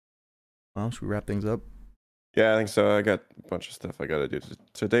 Well, should we wrap things up? Yeah, I think so. I got a bunch of stuff I got to do.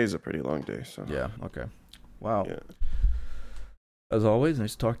 Today's a pretty long day, so. Yeah, okay. Wow. Yeah. As always,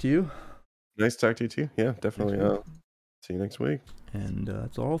 nice to talk to you. Nice to talk to you too. Yeah, definitely. See you next week. And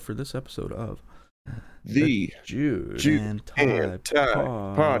that's all for this episode of the Jude and Ty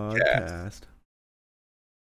podcast.